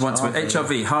 Sometimes once a week.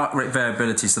 HRV, heart rate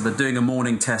variability. So they're doing a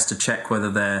morning test to check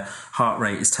whether their heart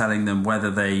rate is telling them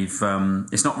whether they've...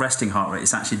 it's not resting heart rate.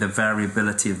 It's actually the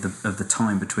variability of the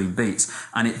time between beats.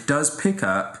 And it does pick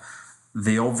up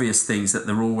the obvious things that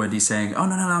they're already saying, oh,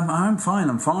 no, I'm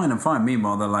fine.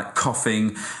 Meanwhile, they're like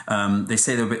coughing. They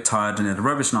say they're a bit tired and they had a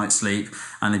rubbish night's sleep,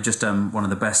 and they've just done one of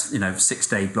the best,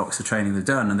 6-day blocks of training they've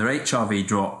done, and their HRV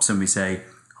drops, and we say,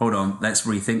 hold on, let's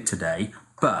rethink today.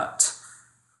 But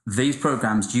these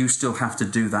programs, you still have to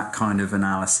do that kind of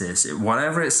analysis.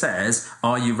 Whatever it says,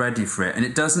 are you ready for it? And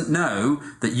it doesn't know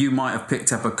that you might have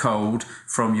picked up a cold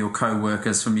from your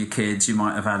co-workers, from your kids. You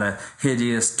might have had a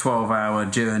hideous 12-hour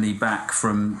journey back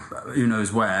from who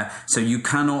knows where. So you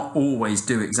cannot always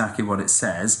do exactly what it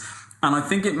says. And I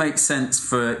think it makes sense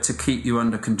to keep you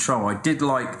under control. I did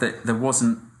like that there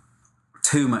wasn't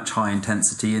too much high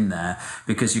intensity in there,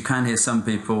 because you can hear some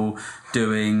people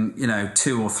doing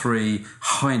 2 or 3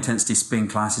 high intensity spin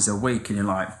classes a week, and you're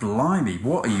like, blimey,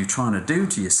 what are you trying to do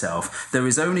to yourself? There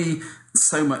is only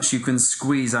so much you can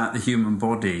squeeze out the human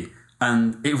body,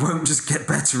 and it won't just get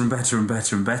better and better and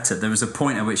better and better. There is a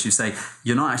point at which you say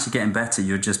you're not actually getting better,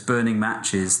 you're just burning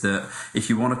matches that if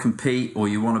you want to compete or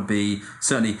you want to be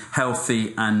certainly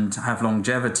healthy and have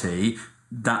longevity,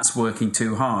 that's working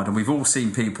too hard. And we've all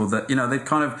seen people that, they've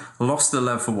kind of lost the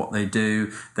love for what they do.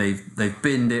 They've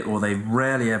binned it, or they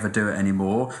rarely ever do it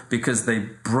anymore because they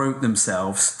broke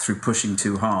themselves through pushing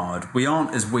too hard. We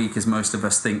aren't as weak as most of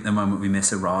us think the moment we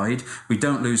miss a ride. We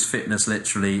don't lose fitness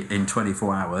literally in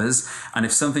 24 hours. And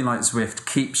if something like Zwift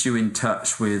keeps you in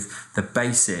touch with the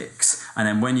basics, and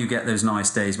then when you get those nice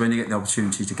days, when you get the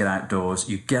opportunity to get outdoors,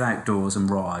 you get outdoors and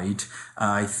ride,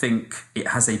 I think it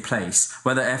has a place.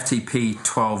 Whether FTP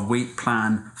 12-week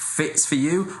plan fits for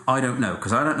you, I don't know,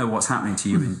 because I don't know what's happening to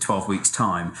you in 12 weeks'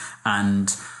 time. And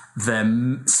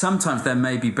sometimes there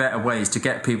may be better ways to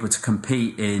get people to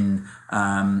compete in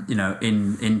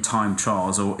time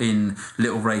trials or in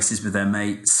little races with their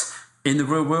mates in the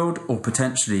real world, or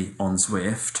potentially on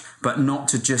Zwift, but not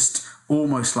to just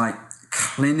almost like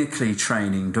clinically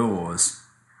train indoors.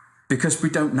 Because we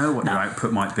don't know what your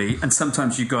output might be, and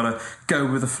sometimes you've got to go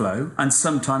with the flow, and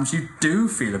sometimes you do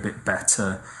feel a bit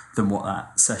better than what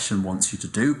that session wants you to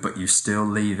do, but you still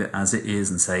leave it as it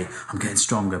is and say, I'm getting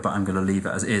stronger, but I'm going to leave it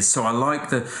as it is. So I like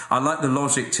the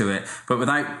logic to it, but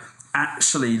without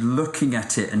actually looking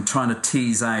at it and trying to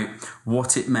tease out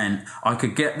what it meant, I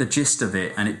could get the gist of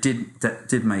it, and that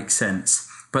did make sense.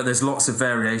 But there's lots of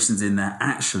variations in there,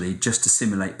 actually, just to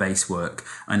simulate base work.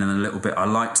 And then a little bit, I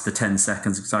liked the 10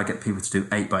 seconds because I get people to do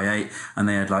 8x8, and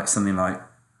they had something like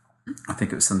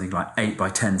 8 by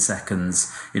 10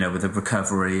 seconds, with a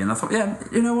recovery. And I thought, yeah,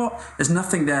 you know what? There's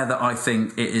nothing there that I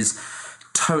think it is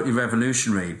totally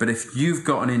revolutionary. But if you've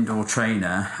got an indoor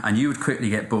trainer and you would quickly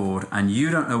get bored and you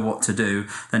don't know what to do,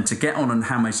 then to get on and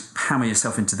hammer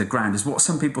yourself into the ground is what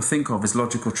some people think of as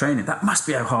logical training. That must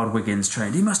be how hard Wiggins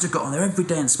trained. He must have got on there every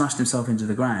day and smashed himself into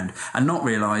the ground, and not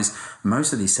realise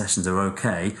most of these sessions are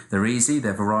okay. They're easy,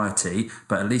 they're variety,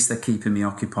 but at least they're keeping me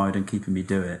occupied and keeping me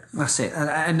do it. That's it.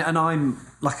 And I'm,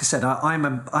 like I said,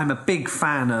 I'm a big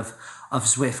fan of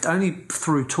Zwift, only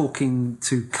through talking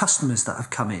to customers that have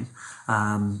come in.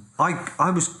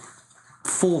 I was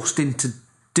forced into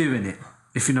doing it,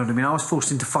 if you know what I mean. I was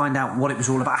forced into find out what it was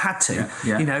all about. I had to,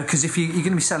 because if you're going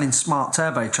to be selling smart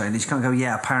turbo trainers, you can't go,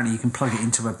 apparently you can plug it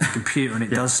into a computer and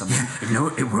it does something. Yeah,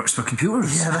 it works for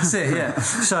computers. Yeah, that's it, yeah.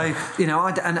 So,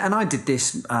 I did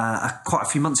this quite a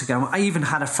few months ago. I even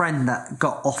had a friend that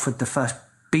got offered the first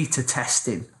beta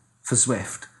testing for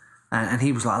Zwift. And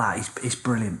he was like that. It's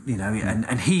brilliant,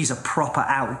 and he's a proper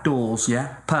outdoors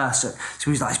person. So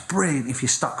he's like, it's brilliant if you're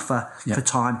stuck for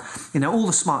time. All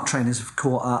the smart trainers have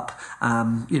caught up.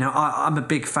 I'm a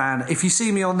big fan. If you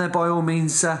see me on there, by all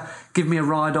means, give me a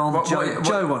ride on.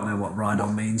 Joe won't know what ride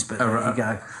on means, but there you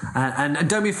go. And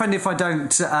don't be offended if I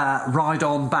don't ride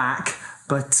on back.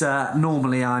 But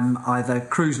normally I'm either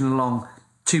cruising along,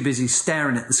 too busy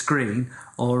staring at the screen,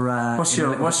 or what's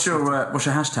your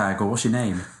hashtag, or what's your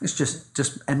name? It's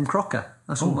just M Crocker.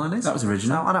 That's all mine is. That was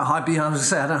original. No, I don't hide behind.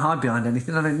 I don't hide behind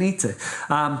anything. I don't need to.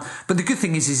 But the good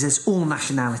thing is there's all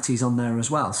nationalities on there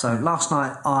as well. So last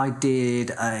night I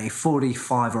did a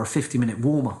 45 or a 50-minute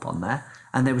warm up on there,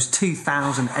 and there was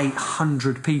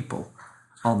 2,800 people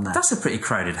on there. That's a pretty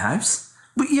crowded house.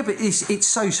 But it's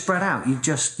so spread out.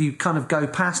 You kind of go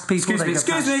past people.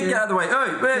 Excuse me, get out of the way.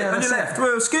 Oh, wait, on your left.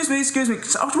 Well, excuse me.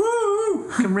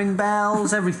 Woo! Can ring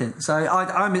bells, everything. So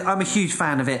I'm a huge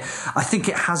fan of it. I think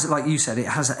it has, like you said, it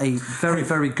has a very,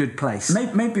 very good place.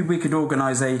 Maybe we could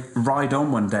organise a ride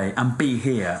on one day and be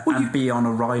here be on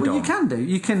a ride on. Well, you can do.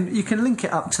 You can link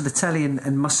it up to the telly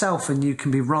and myself, and you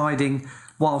can be riding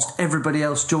whilst everybody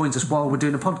else joins us while we're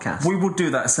doing a podcast. We will do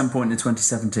that at some point in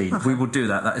 2017. Okay. We will do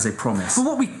that. That is a promise. But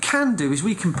what we can do is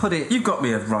we can put it... You've got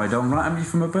me a ride on, right? Haven't you,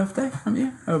 for my birthday? Haven't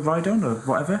you? A ride on or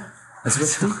whatever? A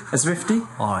Zwifty?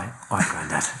 Aye,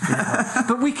 Grandad.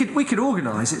 But we could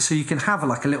organise it so you can have a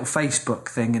little Facebook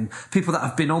thing, and people that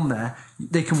have been on there,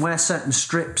 they can wear certain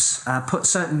strips, put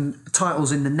certain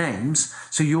titles in the names,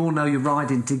 so you all know you're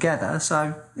riding together.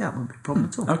 So yeah, it won't be a problem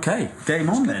at all. Okay,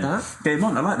 game on then. Game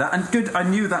on. I like that. And good. I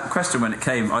knew that question when it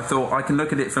came. I thought I can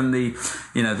look at it from the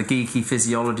the geeky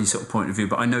physiology sort of point of view,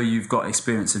 but I know you've got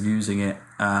experience of using it.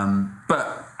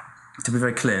 But to be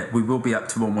very clear, we will be up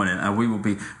tomorrow morning, and we will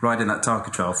be riding that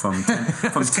Tarka Trail from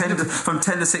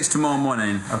 10 to 6 tomorrow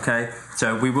morning, okay?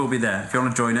 So we will be there. If you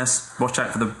want to join us, watch out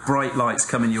for the bright lights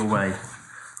coming your way.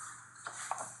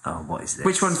 Oh, what is this?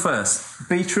 Which one first?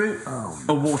 Beetroot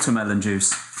or watermelon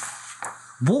juice?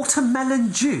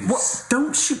 Watermelon juice? What?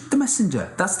 Don't shoot the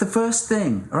messenger. That's the first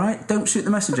thing, all right? Don't shoot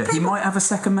the messenger. He might have a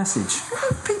second message.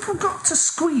 People got to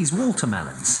squeeze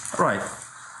watermelons. Right.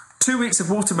 2 weeks of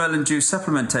watermelon juice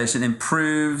supplementation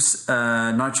improves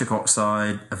nitric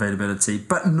oxide availability,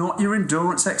 but not your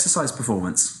endurance exercise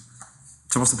performance.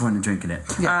 So what's the point of drinking it?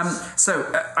 Yes.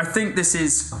 I think this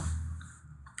is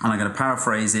and I'm going to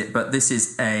paraphrase it, but this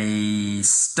is a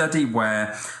study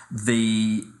where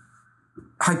the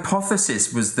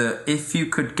hypothesis was that if you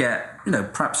could get,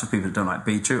 perhaps for people that don't like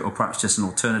beetroot, or perhaps just an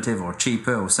alternative or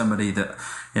cheaper, or somebody that,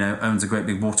 owns a great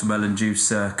big watermelon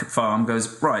juice farm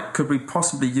goes, right, could we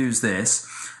possibly use this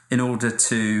in order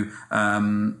to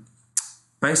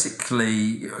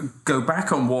basically go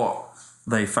back on what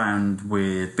they found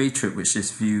with beetroot, which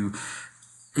is if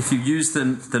you use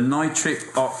the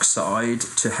nitric oxide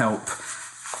to help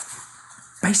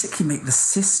basically make the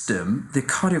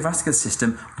cardiovascular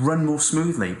system run more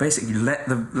smoothly, basically let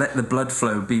the blood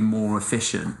flow be more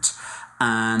efficient.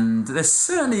 And there's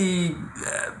certainly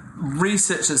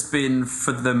research that's been,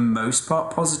 for the most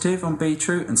part, positive on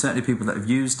beetroot, and certainly people that have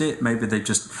used it, maybe they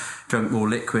just drunk more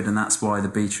liquid and that's why the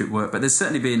beetroot worked. But there's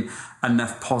certainly been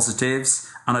enough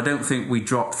positives, and I don't think we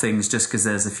drop things just because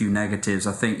there's a few negatives.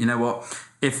 I think,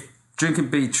 if drinking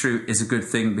beetroot is a good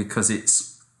thing because it's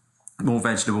more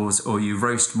vegetables, or you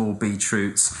roast more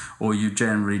beetroots, or you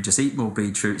generally just eat more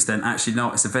beetroots, then actually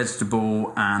no, it's a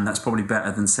vegetable, and that's probably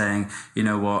better than saying,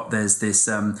 there's this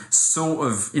sort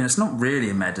of, it's not really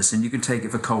a medicine, you can take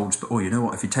it for colds, but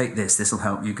if you take this will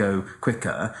help you go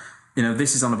quicker.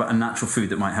 This is on about a natural food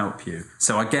that might help you.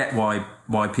 So I get why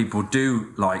people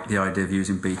do like the idea of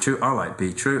using beetroot. I like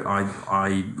beetroot.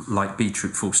 I like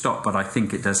beetroot full stop, but I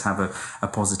think it does have a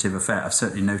positive effect. I've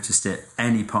certainly noticed it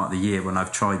any part of the year when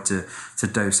I've tried to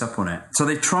dose up on it. So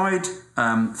they tried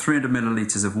 300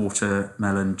 millilitres of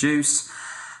watermelon juice,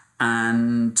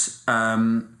 and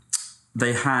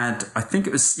they had, I think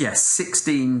it was,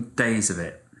 16 days of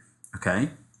it.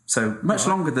 Okay. So much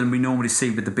longer than we normally see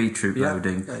with the beetroot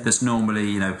loading. Yeah. That's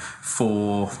normally,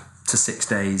 4 to 6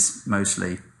 days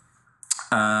mostly.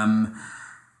 I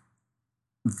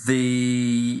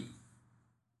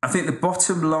think the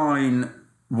bottom line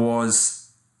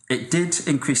was it did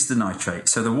increase the nitrate.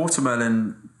 So the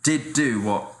watermelon did do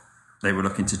what they were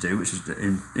looking to do, which is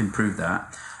to improve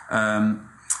that. And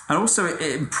also it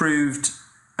improved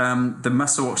the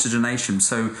muscle oxygenation.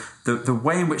 So the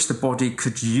way in which the body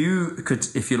could,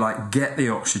 if you like, get the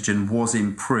oxygen was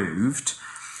improved.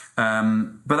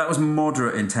 But that was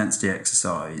moderate intensity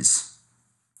exercise.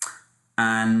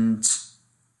 And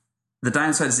the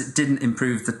downside is it didn't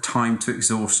improve the time to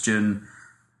exhaustion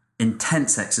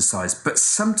intense exercise. But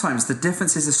sometimes the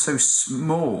differences are so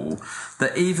small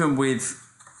that even with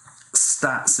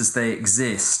stats as they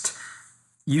exist,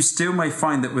 you still may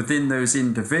find that within those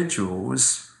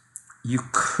individuals, you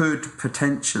could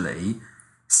potentially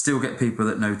still get people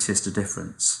that noticed a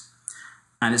difference.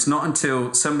 And it's not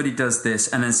until somebody does this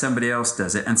and then somebody else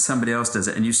does it and somebody else does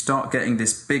it, and you start getting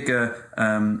this bigger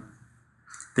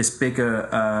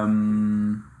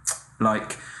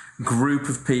like group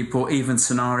of people, even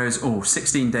scenarios,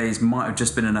 16 days might have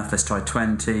just been enough, let's try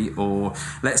 20, or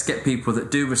let's get people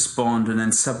that do respond and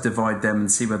then subdivide them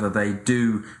and see whether they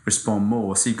do respond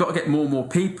more. So you've got to get more and more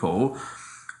people.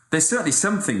 There's certainly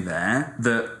something there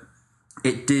that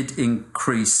it did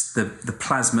increase the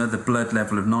plasma, the blood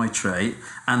level of nitrate,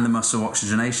 and the muscle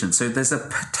oxygenation. So there's a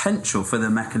potential for the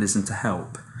mechanism to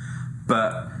help.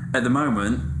 But at the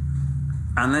moment,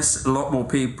 unless a lot more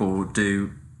people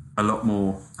do a lot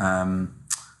more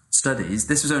studies,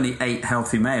 this was only 8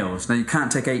 healthy males. Now, you can't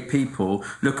take 8 people,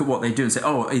 look at what they do and say, it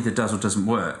either does or doesn't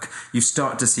work. You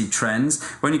start to see trends.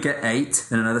 When you get 8,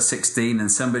 then another 16,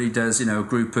 and somebody does, a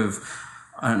group of,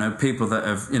 people that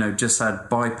have, just had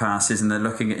bypasses and they're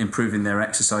looking at improving their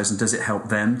exercise, and does it help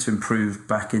them to improve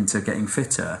back into getting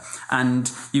fitter?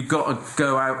 And you've got to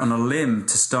go out on a limb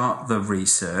to start the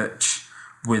research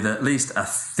with at least a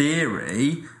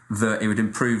theory that it would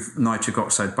improve nitric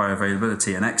oxide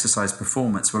bioavailability and exercise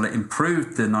performance. Well, it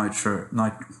improved the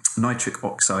nitric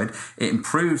oxide, it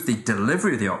improved the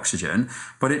delivery of the oxygen,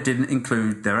 but it didn't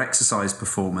include their exercise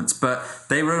performance. But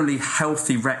they were only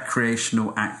healthy,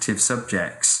 recreational, active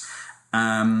subjects.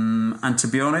 And to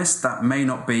be honest, that may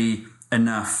not be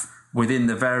enough within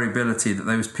the variability that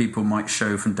those people might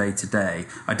show from day to day.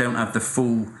 I don't have the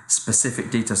full specific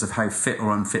details of how fit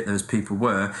or unfit those people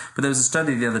were, but there was a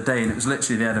study the other day and it was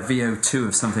literally they had a VO2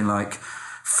 of something like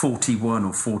 41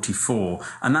 or 44,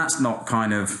 and that's not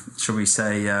kind of, shall we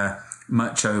say,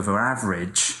 much over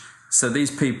average. So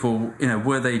these people,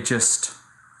 were they just,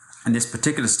 in this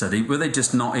particular study, were they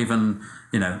just not even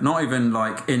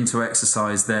like into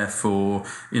exercise, therefore,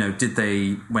 did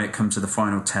they, when it comes to the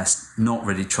final test, not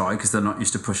really try because they're not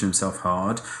used to pushing themselves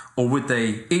hard? Or would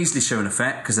they easily show an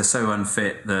effect because they're so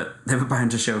unfit that they were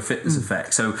bound to show a fitness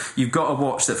effect? So you've got to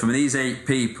watch that from these 8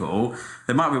 people,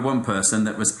 there might be one person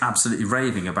that was absolutely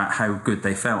raving about how good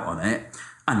they felt on it.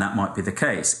 And that might be the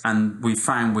case. And we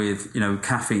found with,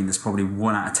 caffeine, there's probably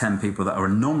 1 out of 10 people that are a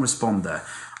non-responder.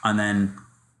 And then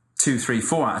 2, 3,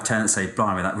 4 out of 10 that say,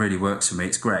 blimey, that really works for me.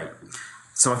 It's great.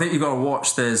 So I think you've got to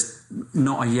watch. There's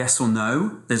not a yes or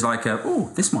no. There's like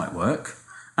this might work.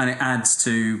 And it adds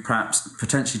to perhaps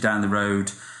potentially down the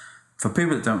road, for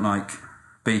people that don't like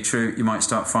beetroot, you might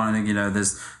start finding,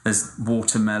 there's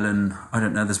watermelon, I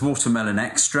don't know, there's watermelon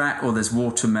extract, or there's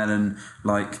watermelon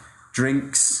like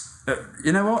drinks.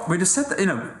 You know what? We'd have said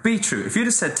that, beetroot. If you'd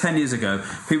have said 10 years ago,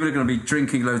 people are going to be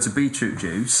drinking loads of beetroot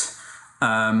juice,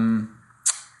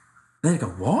 they'd go,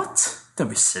 what? Don't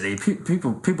be silly.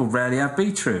 People rarely have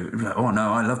beetroot. Like, oh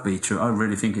no, I love beetroot. I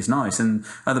really think it's nice. And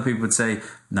other people would say,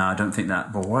 no, I don't think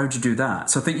that. Well, why would you do that?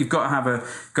 So I think you've got to have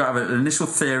an initial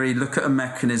theory, look at a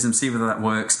mechanism, see whether that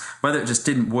works. Whether it just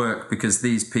didn't work because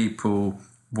these people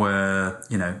were,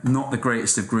 not the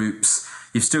greatest of groups.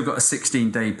 You've still got a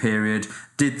 16-day period.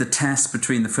 Did the test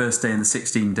between the first day and the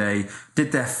 16th day,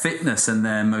 did their fitness and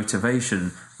their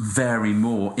motivation vary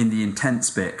more in the intense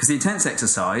bit? Because the intense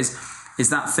exercise is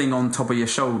that thing on top of your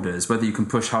shoulders, whether you can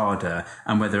push harder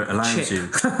and whether it allows you.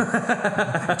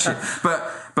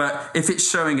 But if it's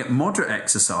showing at moderate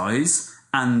exercise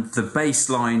and the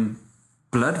baseline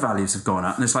blood values have gone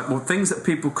up, and it's like, well, things that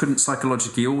people couldn't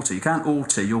psychologically alter. You can't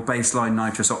alter your baseline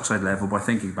nitrous oxide level by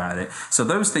thinking about it. So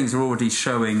those things are already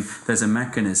showing there's a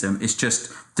mechanism. It's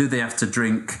just, do they have to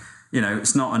drink,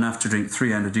 it's not enough to drink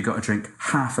 300, you've got to drink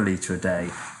half a litre a day.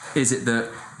 Is it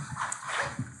that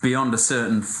beyond a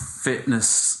certain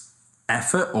fitness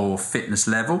effort or fitness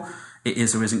level, it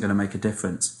is or isn't going to make a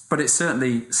difference? But it's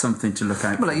certainly something to look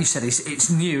out for. Well, like you said,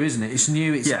 it's new, isn't it? It's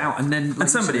new, it's out. And then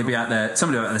somebody will be out there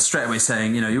straight away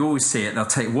saying, you always see it, they'll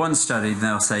take one study and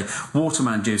they'll say,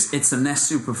 watermelon juice, it's a Nest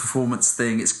Super Performance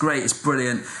thing, it's great, it's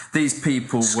brilliant. These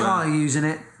people Sky were using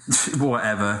it.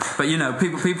 Whatever. But,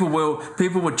 people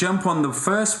will jump on the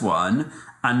first one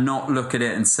and not look at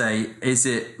it and say, is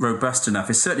it robust enough?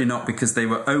 It's certainly not, because they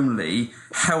were only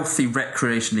healthy,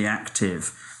 recreationally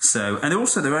active. So, and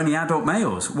also they're only adult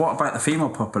males. What about the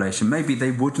female population? Maybe they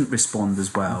wouldn't respond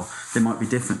as well. There might be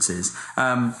differences.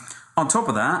 On top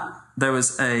of that, there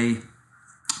was a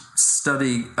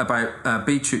study about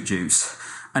beetroot juice.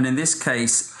 And in this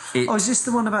case, is this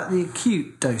the one about the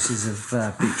acute doses of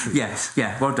beetroot? Yes,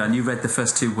 yeah, well done. You read the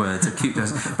first 2 words, acute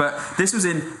doses. But this was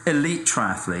in elite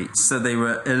triathletes. So they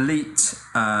were elite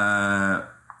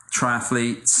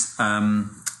triathletes.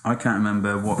 I can't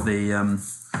remember what the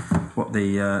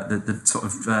sort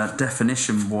of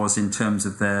definition was in terms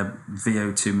of their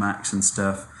VO2 max and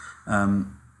stuff.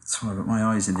 Sorry, but my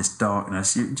eyes in this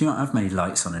darkness. You do not have many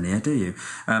lights on in here, do you?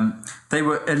 They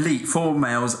were elite, 4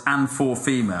 males and 4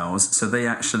 females. So they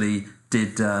actually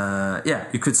did,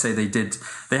 you could say they did.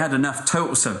 They had enough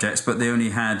total subjects, but they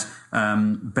only had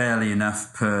barely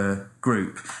enough per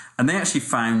group. And they actually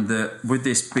found that with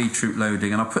this beetroot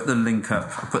loading, and I'll put the link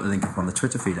up on the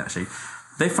Twitter feed actually,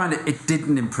 they found it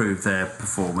didn't improve their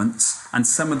performance. And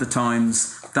some of the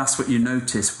times that's what you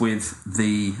notice with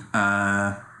the...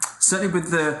 certainly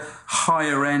with the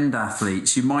higher end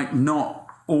athletes, you might not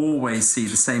always see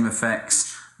the same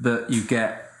effects that you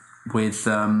get with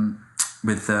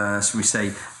should we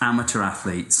say, amateur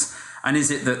athletes. And is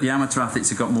it that the amateur athletes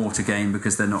have got more to gain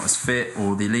because they're not as fit,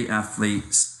 or the elite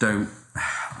athletes don't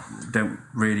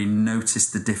really notice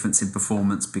the difference in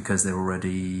performance because they're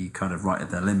already kind of right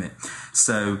at their limit?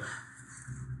 So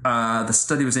the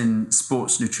study was in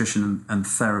Sports Nutrition and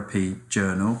Therapy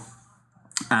Journal.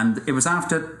 And it was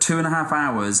after 2.5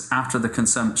 hours after the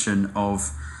consumption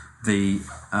of the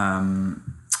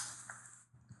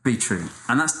beetroot.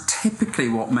 And that's typically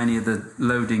what many of the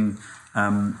loading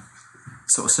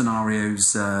sort of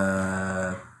scenarios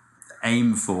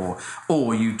aim for.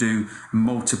 Or you do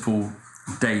multiple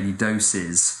daily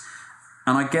doses.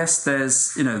 And I guess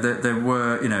there's, there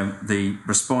were, the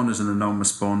responders and the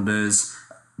non-responders.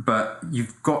 But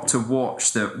you've got to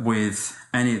watch that with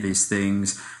any of these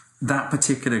things. That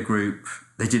particular group,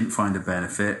 they didn't find a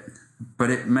benefit,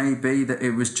 but it may be that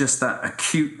it was just that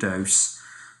acute dose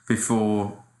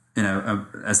before,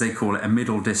 as they call it, a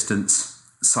middle distance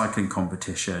cycling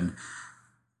competition.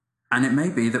 And it may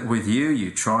be that with you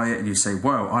try it and you say,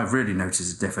 well, I've really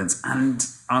noticed a difference. And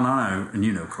I know,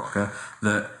 and Crocker,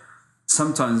 that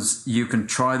sometimes you can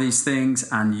try these things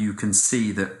and you can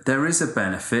see that there is a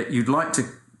benefit. You'd like to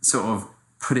sort of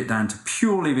put it down to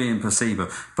purely being placebo,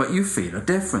 but you feel a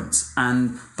difference.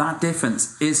 And that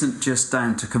difference isn't just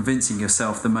down to convincing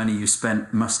yourself the money you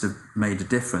spent must have made a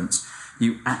difference.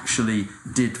 You actually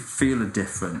did feel a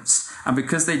difference. And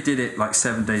because they did it like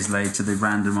 7 days later, they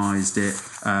randomized it.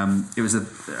 It was a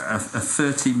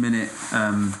 30-minute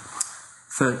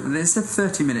it's a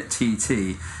 30-minute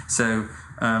TT. So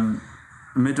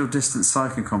middle distance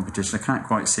cycling competition. I can't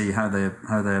quite see how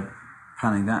they're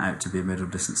panning that out to be a middle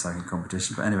distance cycling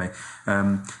competition. But anyway,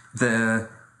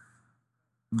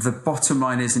 the bottom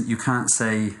line isn't you can't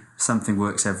say something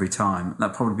works every time.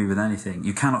 That'd probably be with anything.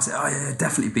 You cannot say, oh yeah,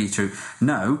 definitely be true.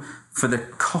 No, for the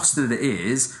cost that it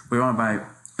is, we were on about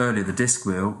earlier the disc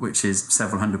wheel, which is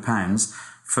several £100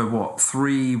 for what,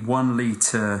 3 1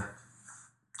 litre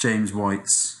James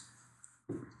White's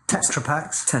Tetra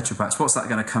Packs. What's that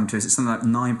going to come to? Is it something like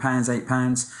 £9,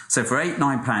 £8? So for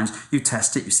 £9, you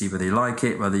test it, you see whether you like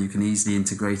it, whether you can easily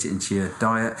integrate it into your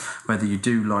diet, whether you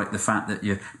do like the fact that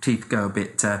your teeth go a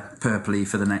bit purpley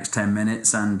for the next 10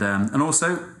 minutes, and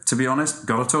also, to be honest,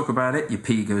 got to talk about it, your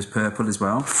pee goes purple as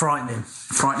well.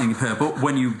 Frighteningly purple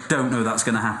when you don't know that's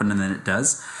going to happen, and then it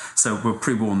does. So we'll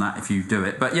pre-warn that if you do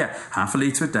it. But yeah, half a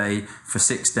litre a day for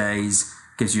 6 days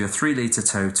gives you a 3 litre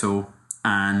total.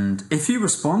 And if you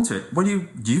respond to it,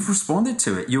 you've responded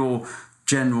to it, your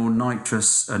general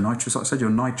nitrous oxide, your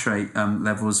nitrate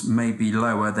levels may be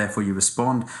lower, therefore you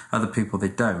respond. Other people, they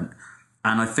don't.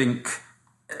 And I think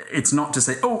it's not to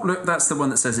say, oh, look, that's the one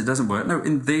that says it doesn't work. No,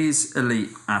 in these elite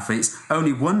athletes,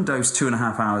 only one dose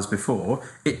 2.5 hours before,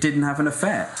 it didn't have an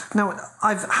effect. Now,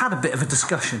 I've had a bit of a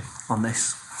discussion on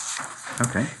this.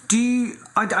 Okay.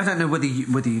 I don't know whether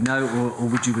you know or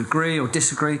would you agree or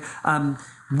disagree.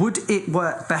 Would it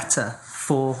work better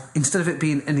for, instead of it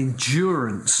being an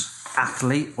endurance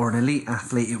athlete or an elite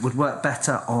athlete, it would work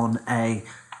better on a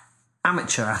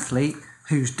amateur athlete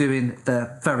who's doing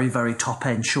the very, very top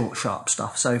end short, sharp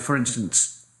stuff? So, for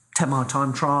instance, 10-mile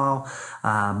time trial,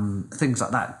 things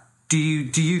like that. Do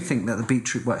you think that the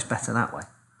beetroot works better that way?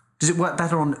 Does it work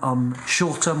better on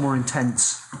shorter, more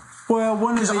intense? Well,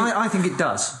 I think it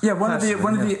does. Yeah, one of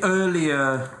the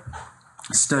earlier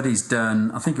studies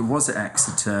done, I think it was at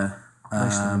Exeter.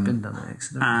 Most of them have been done at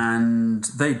Exeter. And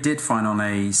they did find on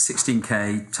a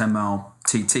 16k 10-mile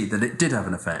TT that it did have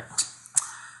an effect.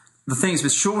 The thing is,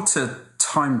 with shorter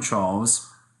time trials,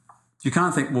 you kind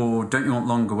of think, well, don't you want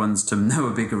longer ones to know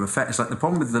a bigger effect? It's like the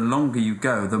problem with the longer you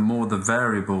go, the more the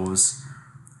variables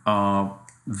are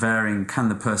varying. Can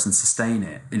the person sustain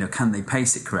it? Can they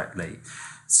pace it correctly?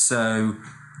 So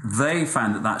they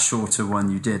found that shorter one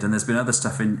you did, and there's been other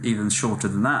stuff even shorter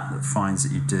than that finds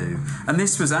that you do. And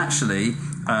this was actually,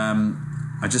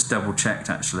 I just double checked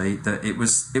actually that it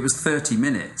was 30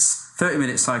 minutes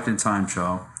cycling time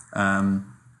trial. To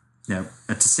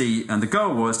see, and the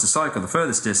goal was to cycle the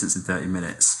furthest distance in 30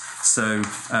 minutes. So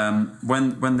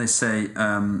when they say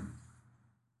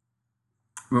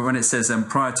when it says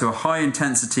prior to a high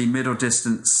intensity middle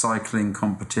distance cycling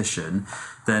competition,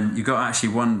 then you've got to actually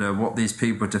wonder what these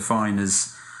people define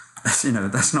as,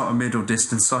 that's not a middle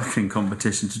distance cycling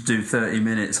competition to do 30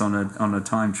 minutes on a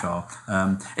time trial.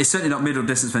 It's certainly not middle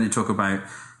distance when you talk about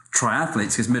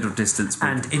triathletes, because middle distance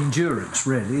and endurance,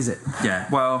 really, is it? Yeah.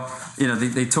 Well,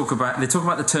 they talk about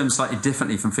the term slightly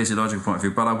differently from physiological point of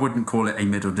view, but I wouldn't call it a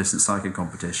middle distance cycling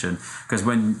competition, because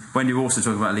when you also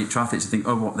talk about elite triathletes, you think,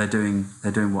 oh, what they're doing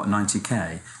what,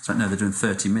 90k? It's like, no, they're doing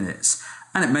 30 minutes,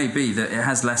 and it may be that it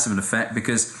has less of an effect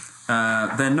because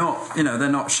they're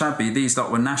not shabby. These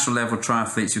lot were national level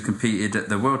triathletes who competed at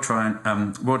the World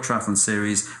Triathlon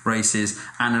Series races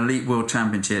and Elite World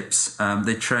Championships.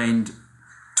 They trained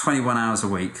 21 hours a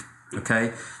week,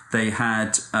 okay? They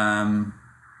had,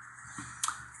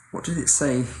 what did it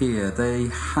say here? They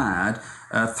had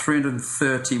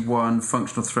 331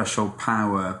 functional threshold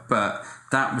power, but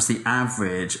that was the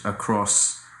average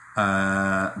across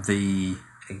the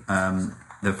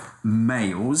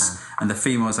males, and the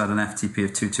females had an FTP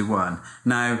of 221.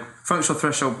 Now, functional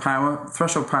threshold power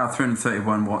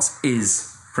 331 watts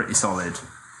is pretty solid.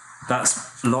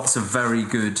 That's lots of very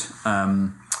good,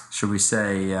 shall we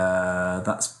say,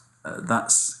 that's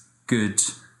good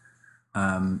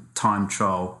time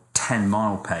trial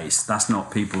 10-mile pace. That's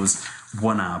not people's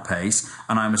 1 hour pace,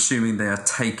 and I'm assuming they are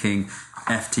taking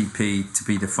FTP to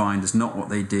be defined as not what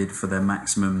they did for their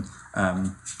maximum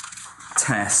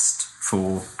test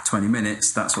for 20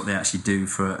 minutes. That's what they actually do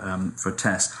for a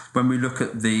test. When we look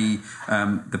at the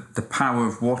power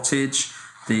of wattage,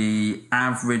 the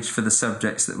average for the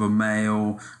subjects that were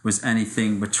male was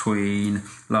anything between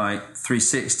like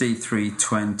 360,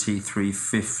 320,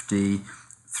 350,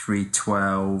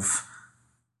 312.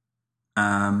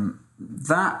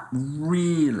 That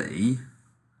really,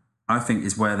 I think,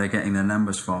 is where they're getting their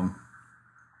numbers from.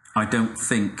 I don't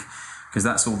think, because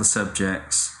that's all the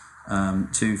subjects,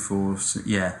 2, 4,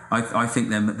 yeah. I think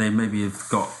they maybe have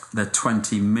got their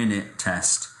 20-minute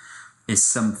test is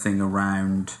something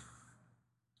around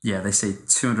they say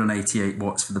 288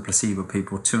 watts for the placebo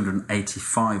people,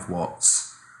 285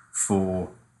 watts for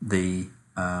the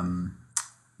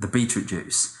beetroot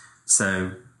juice.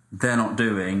 So they're not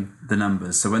doing the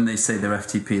numbers. So when they say their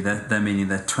FTP, they're meaning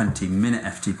their 20-minute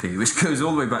FTP, which goes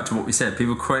all the way back to what we said.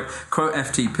 People quote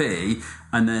FTP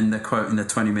and then they're quoting the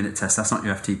 20-minute test. That's not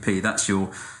your FTP. That's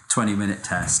your 20-minute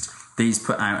test. These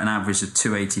put out an average of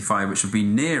 285, which would be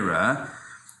nearer.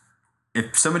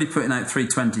 If somebody putting out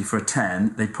 320 for a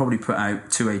 10, they'd probably put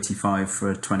out 285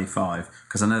 for a 25,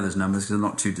 because I know those numbers because they're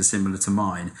not too dissimilar to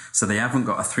mine. So they haven't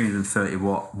got a 330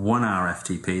 watt 1 hour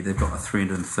FTP, they've got a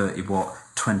 330 watt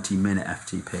 20-minute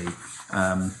FTP.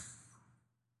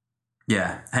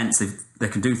 Hence they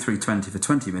can do 320 for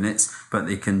 20 minutes, but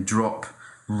they can drop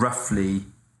roughly,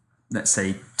 let's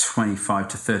say, 25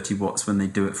 to 30 watts when they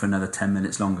do it for another 10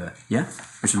 minutes longer. Yeah?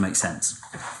 Which would make sense.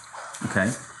 Okay.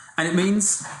 And it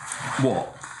means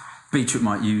what? Beetroot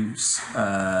might use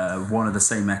one of the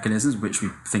same mechanisms, which we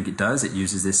think it does. It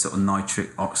uses this sort of nitric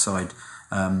oxide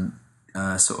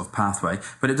sort of pathway,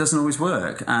 but it doesn't always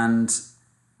work. And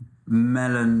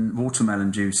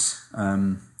watermelon juice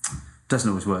doesn't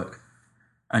always work.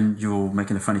 And you're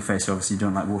making a funny face. Obviously, you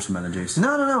don't like watermelon juice.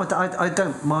 No. I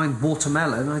don't mind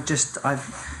watermelon. I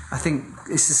think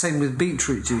it's the same with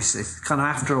beetroot juice. It's kind of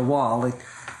after a while.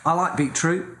 I like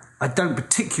beetroot. I don't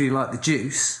particularly like the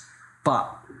juice,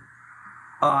 but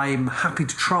I'm happy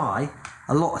to try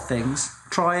a lot of things.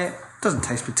 Try it. Doesn't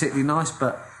taste particularly nice,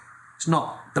 but it's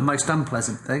not the most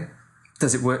unpleasant thing.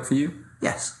 Does it work for you?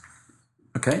 Yes.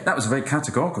 Okay, that was very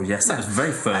categorical. Yes, that was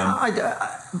very firm.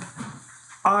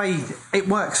 It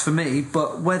works for me,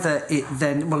 but whether it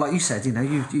then, well, like you said,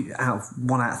 you out of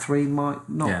 1 out of 3 might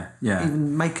not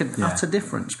even make an utter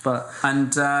difference. But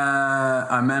I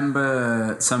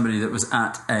remember somebody that was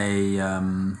at a.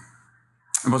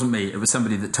 It wasn't me. It was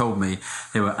somebody that told me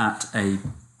they were at a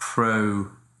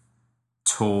pro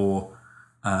tour.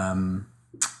 I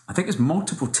think it was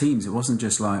multiple teams. It wasn't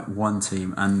just like one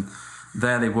team, and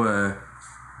there they were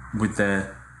with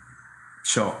their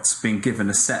shots being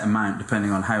given a set amount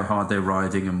depending on how hard they're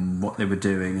riding and what they were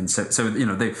doing, and so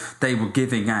they were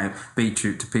giving out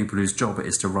beetroot to people whose job it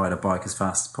is to ride a bike as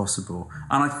fast as possible.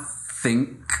 And I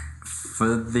think for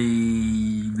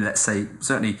let's say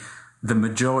certainly the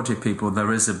majority of people,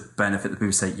 there is a benefit that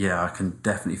people say, I can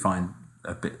definitely find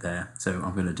a bit there, so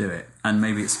I'm going to do it. And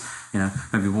maybe it's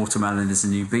maybe watermelon is the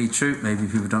new beetroot, maybe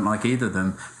people don't like either of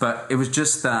them, but it was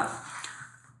just that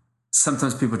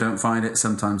sometimes people don't find it,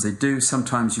 sometimes they do.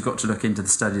 Sometimes you've got to look into the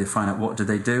study to find out what do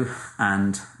they do.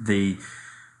 And the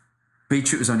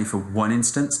beetroot was only for one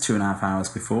instance, 2.5 hours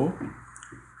before.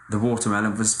 The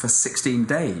watermelon was for 16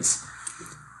 days.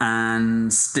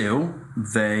 And still,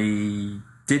 they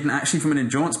didn't actually, from an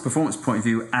endurance performance point of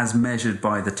view, as measured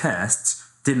by the tests,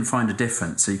 didn't find a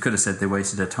difference. So you could have said they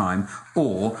wasted their time,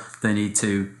 or they need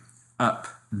to up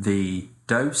the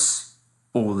dose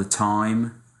or the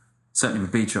time. Certainly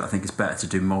with beetroot, I think it's better to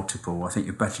do multiple. I think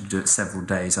you're better to do it several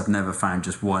days. I've never found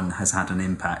just one has had an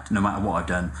impact, no matter what I've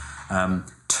done.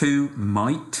 2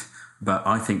 might, but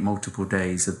I think multiple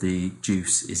days of the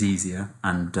juice is easier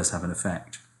and does have an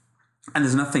effect. And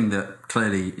there's nothing that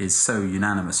clearly is so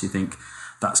unanimous. You think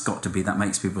that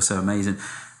makes people so amazing.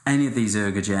 Any of these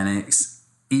ergogenics,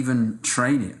 even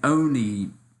training,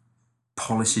 only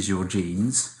polishes your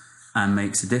genes and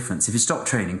makes a difference. If you stop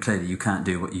training, clearly you can't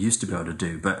do what you used to be able to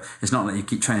do, but it's not like you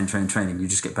keep training, you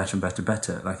just get better and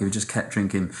better. Like if you just kept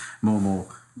drinking more and more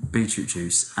beetroot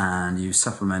juice and you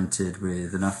supplemented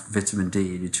with enough vitamin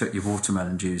D, and you took your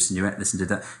watermelon juice and you ate this and did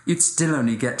that, you'd still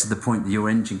only get to the point that your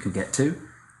engine could get to.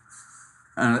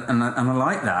 And I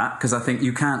like that, because I think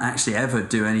you can't actually ever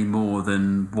do any more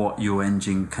than what your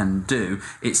engine can do.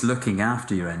 It's looking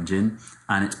after your engine,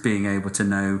 and it's being able to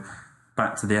know,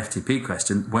 back to the FTP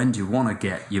question, when do you want to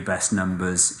get your best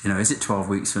numbers? Is it 12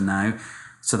 weeks from now?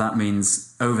 So that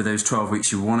means over those 12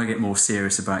 weeks, you want to get more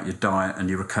serious about your diet and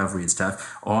your recovery and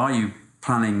stuff. Or are you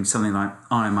planning something like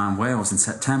Ironman Wales in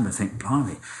September? Think,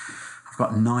 blimey, I've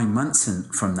got 9 months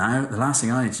from now. The last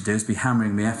thing I need to do is be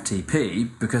hammering my FTP,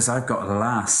 because I've got to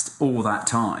last all that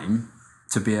time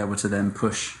to be able to then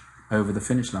push over the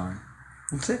finish line.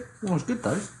 That's it. That was good,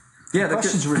 though. Yeah, the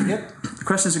questions are really good. The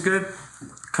questions are good.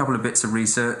 A couple of bits of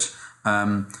research.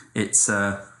 It's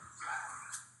good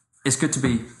to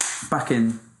be back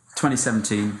in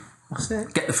 2017. That's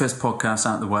it. Get the first podcast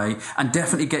out of the way, and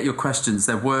definitely get your questions.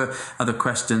 There were other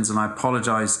questions, and I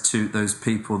apologise to those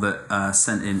people that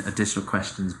sent in additional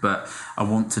questions, but I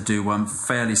want to do one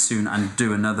fairly soon and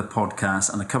do another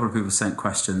podcast. And a couple of people sent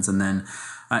questions, and then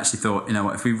I actually thought,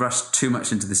 if we rush too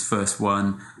much into this first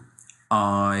one,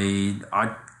 I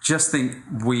just think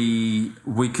we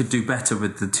could do better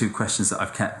with the 2 questions that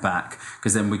I've kept back,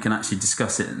 because then we can actually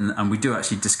discuss it, and we do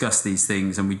actually discuss these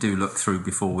things, and we do look through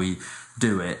before we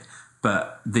do it.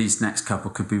 But these next couple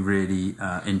could be really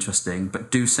interesting. But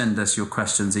do send us your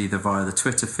questions either via the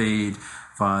Twitter feed,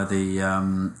 via the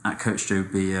at Coach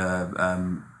Joby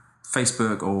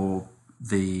Facebook, or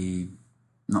the,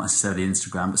 not necessarily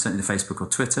Instagram, but certainly the Facebook or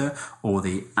Twitter, or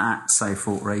the at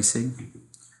Southport Racing.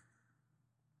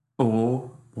 Or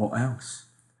what else?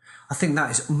 I think that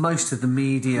is most of the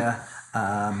media.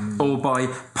 Or by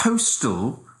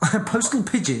postal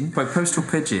pigeon. By postal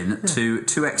pigeon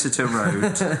to Exeter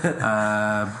Road,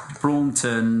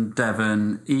 Braunton,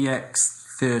 Devon,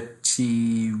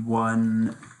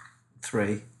 EX31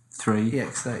 3.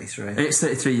 EX33.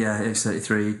 EX33, yeah,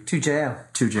 EX33. 2JL.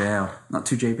 2JL, not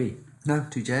 2JB. No,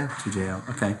 2JL. 2JL,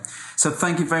 okay. So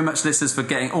thank you very much, listeners, for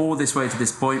getting all this way to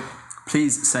this point.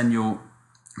 Please send your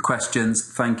questions.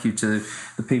 Thank you to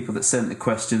the people that sent the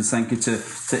questions. Thank you to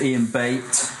Ian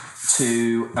Bate,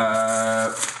 to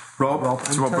Rob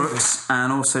Brooks,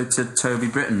 and also to Toby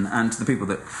Britton, and to the people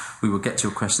that we will get to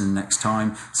your questions next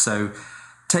time. So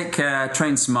take care,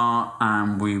 train smart,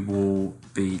 and we will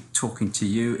be talking to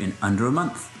you in under a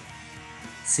month.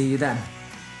 See you then.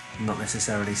 Not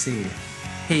necessarily see you.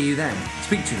 Hear you then.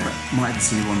 Speak to you then. Might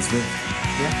see you once with.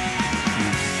 Yeah.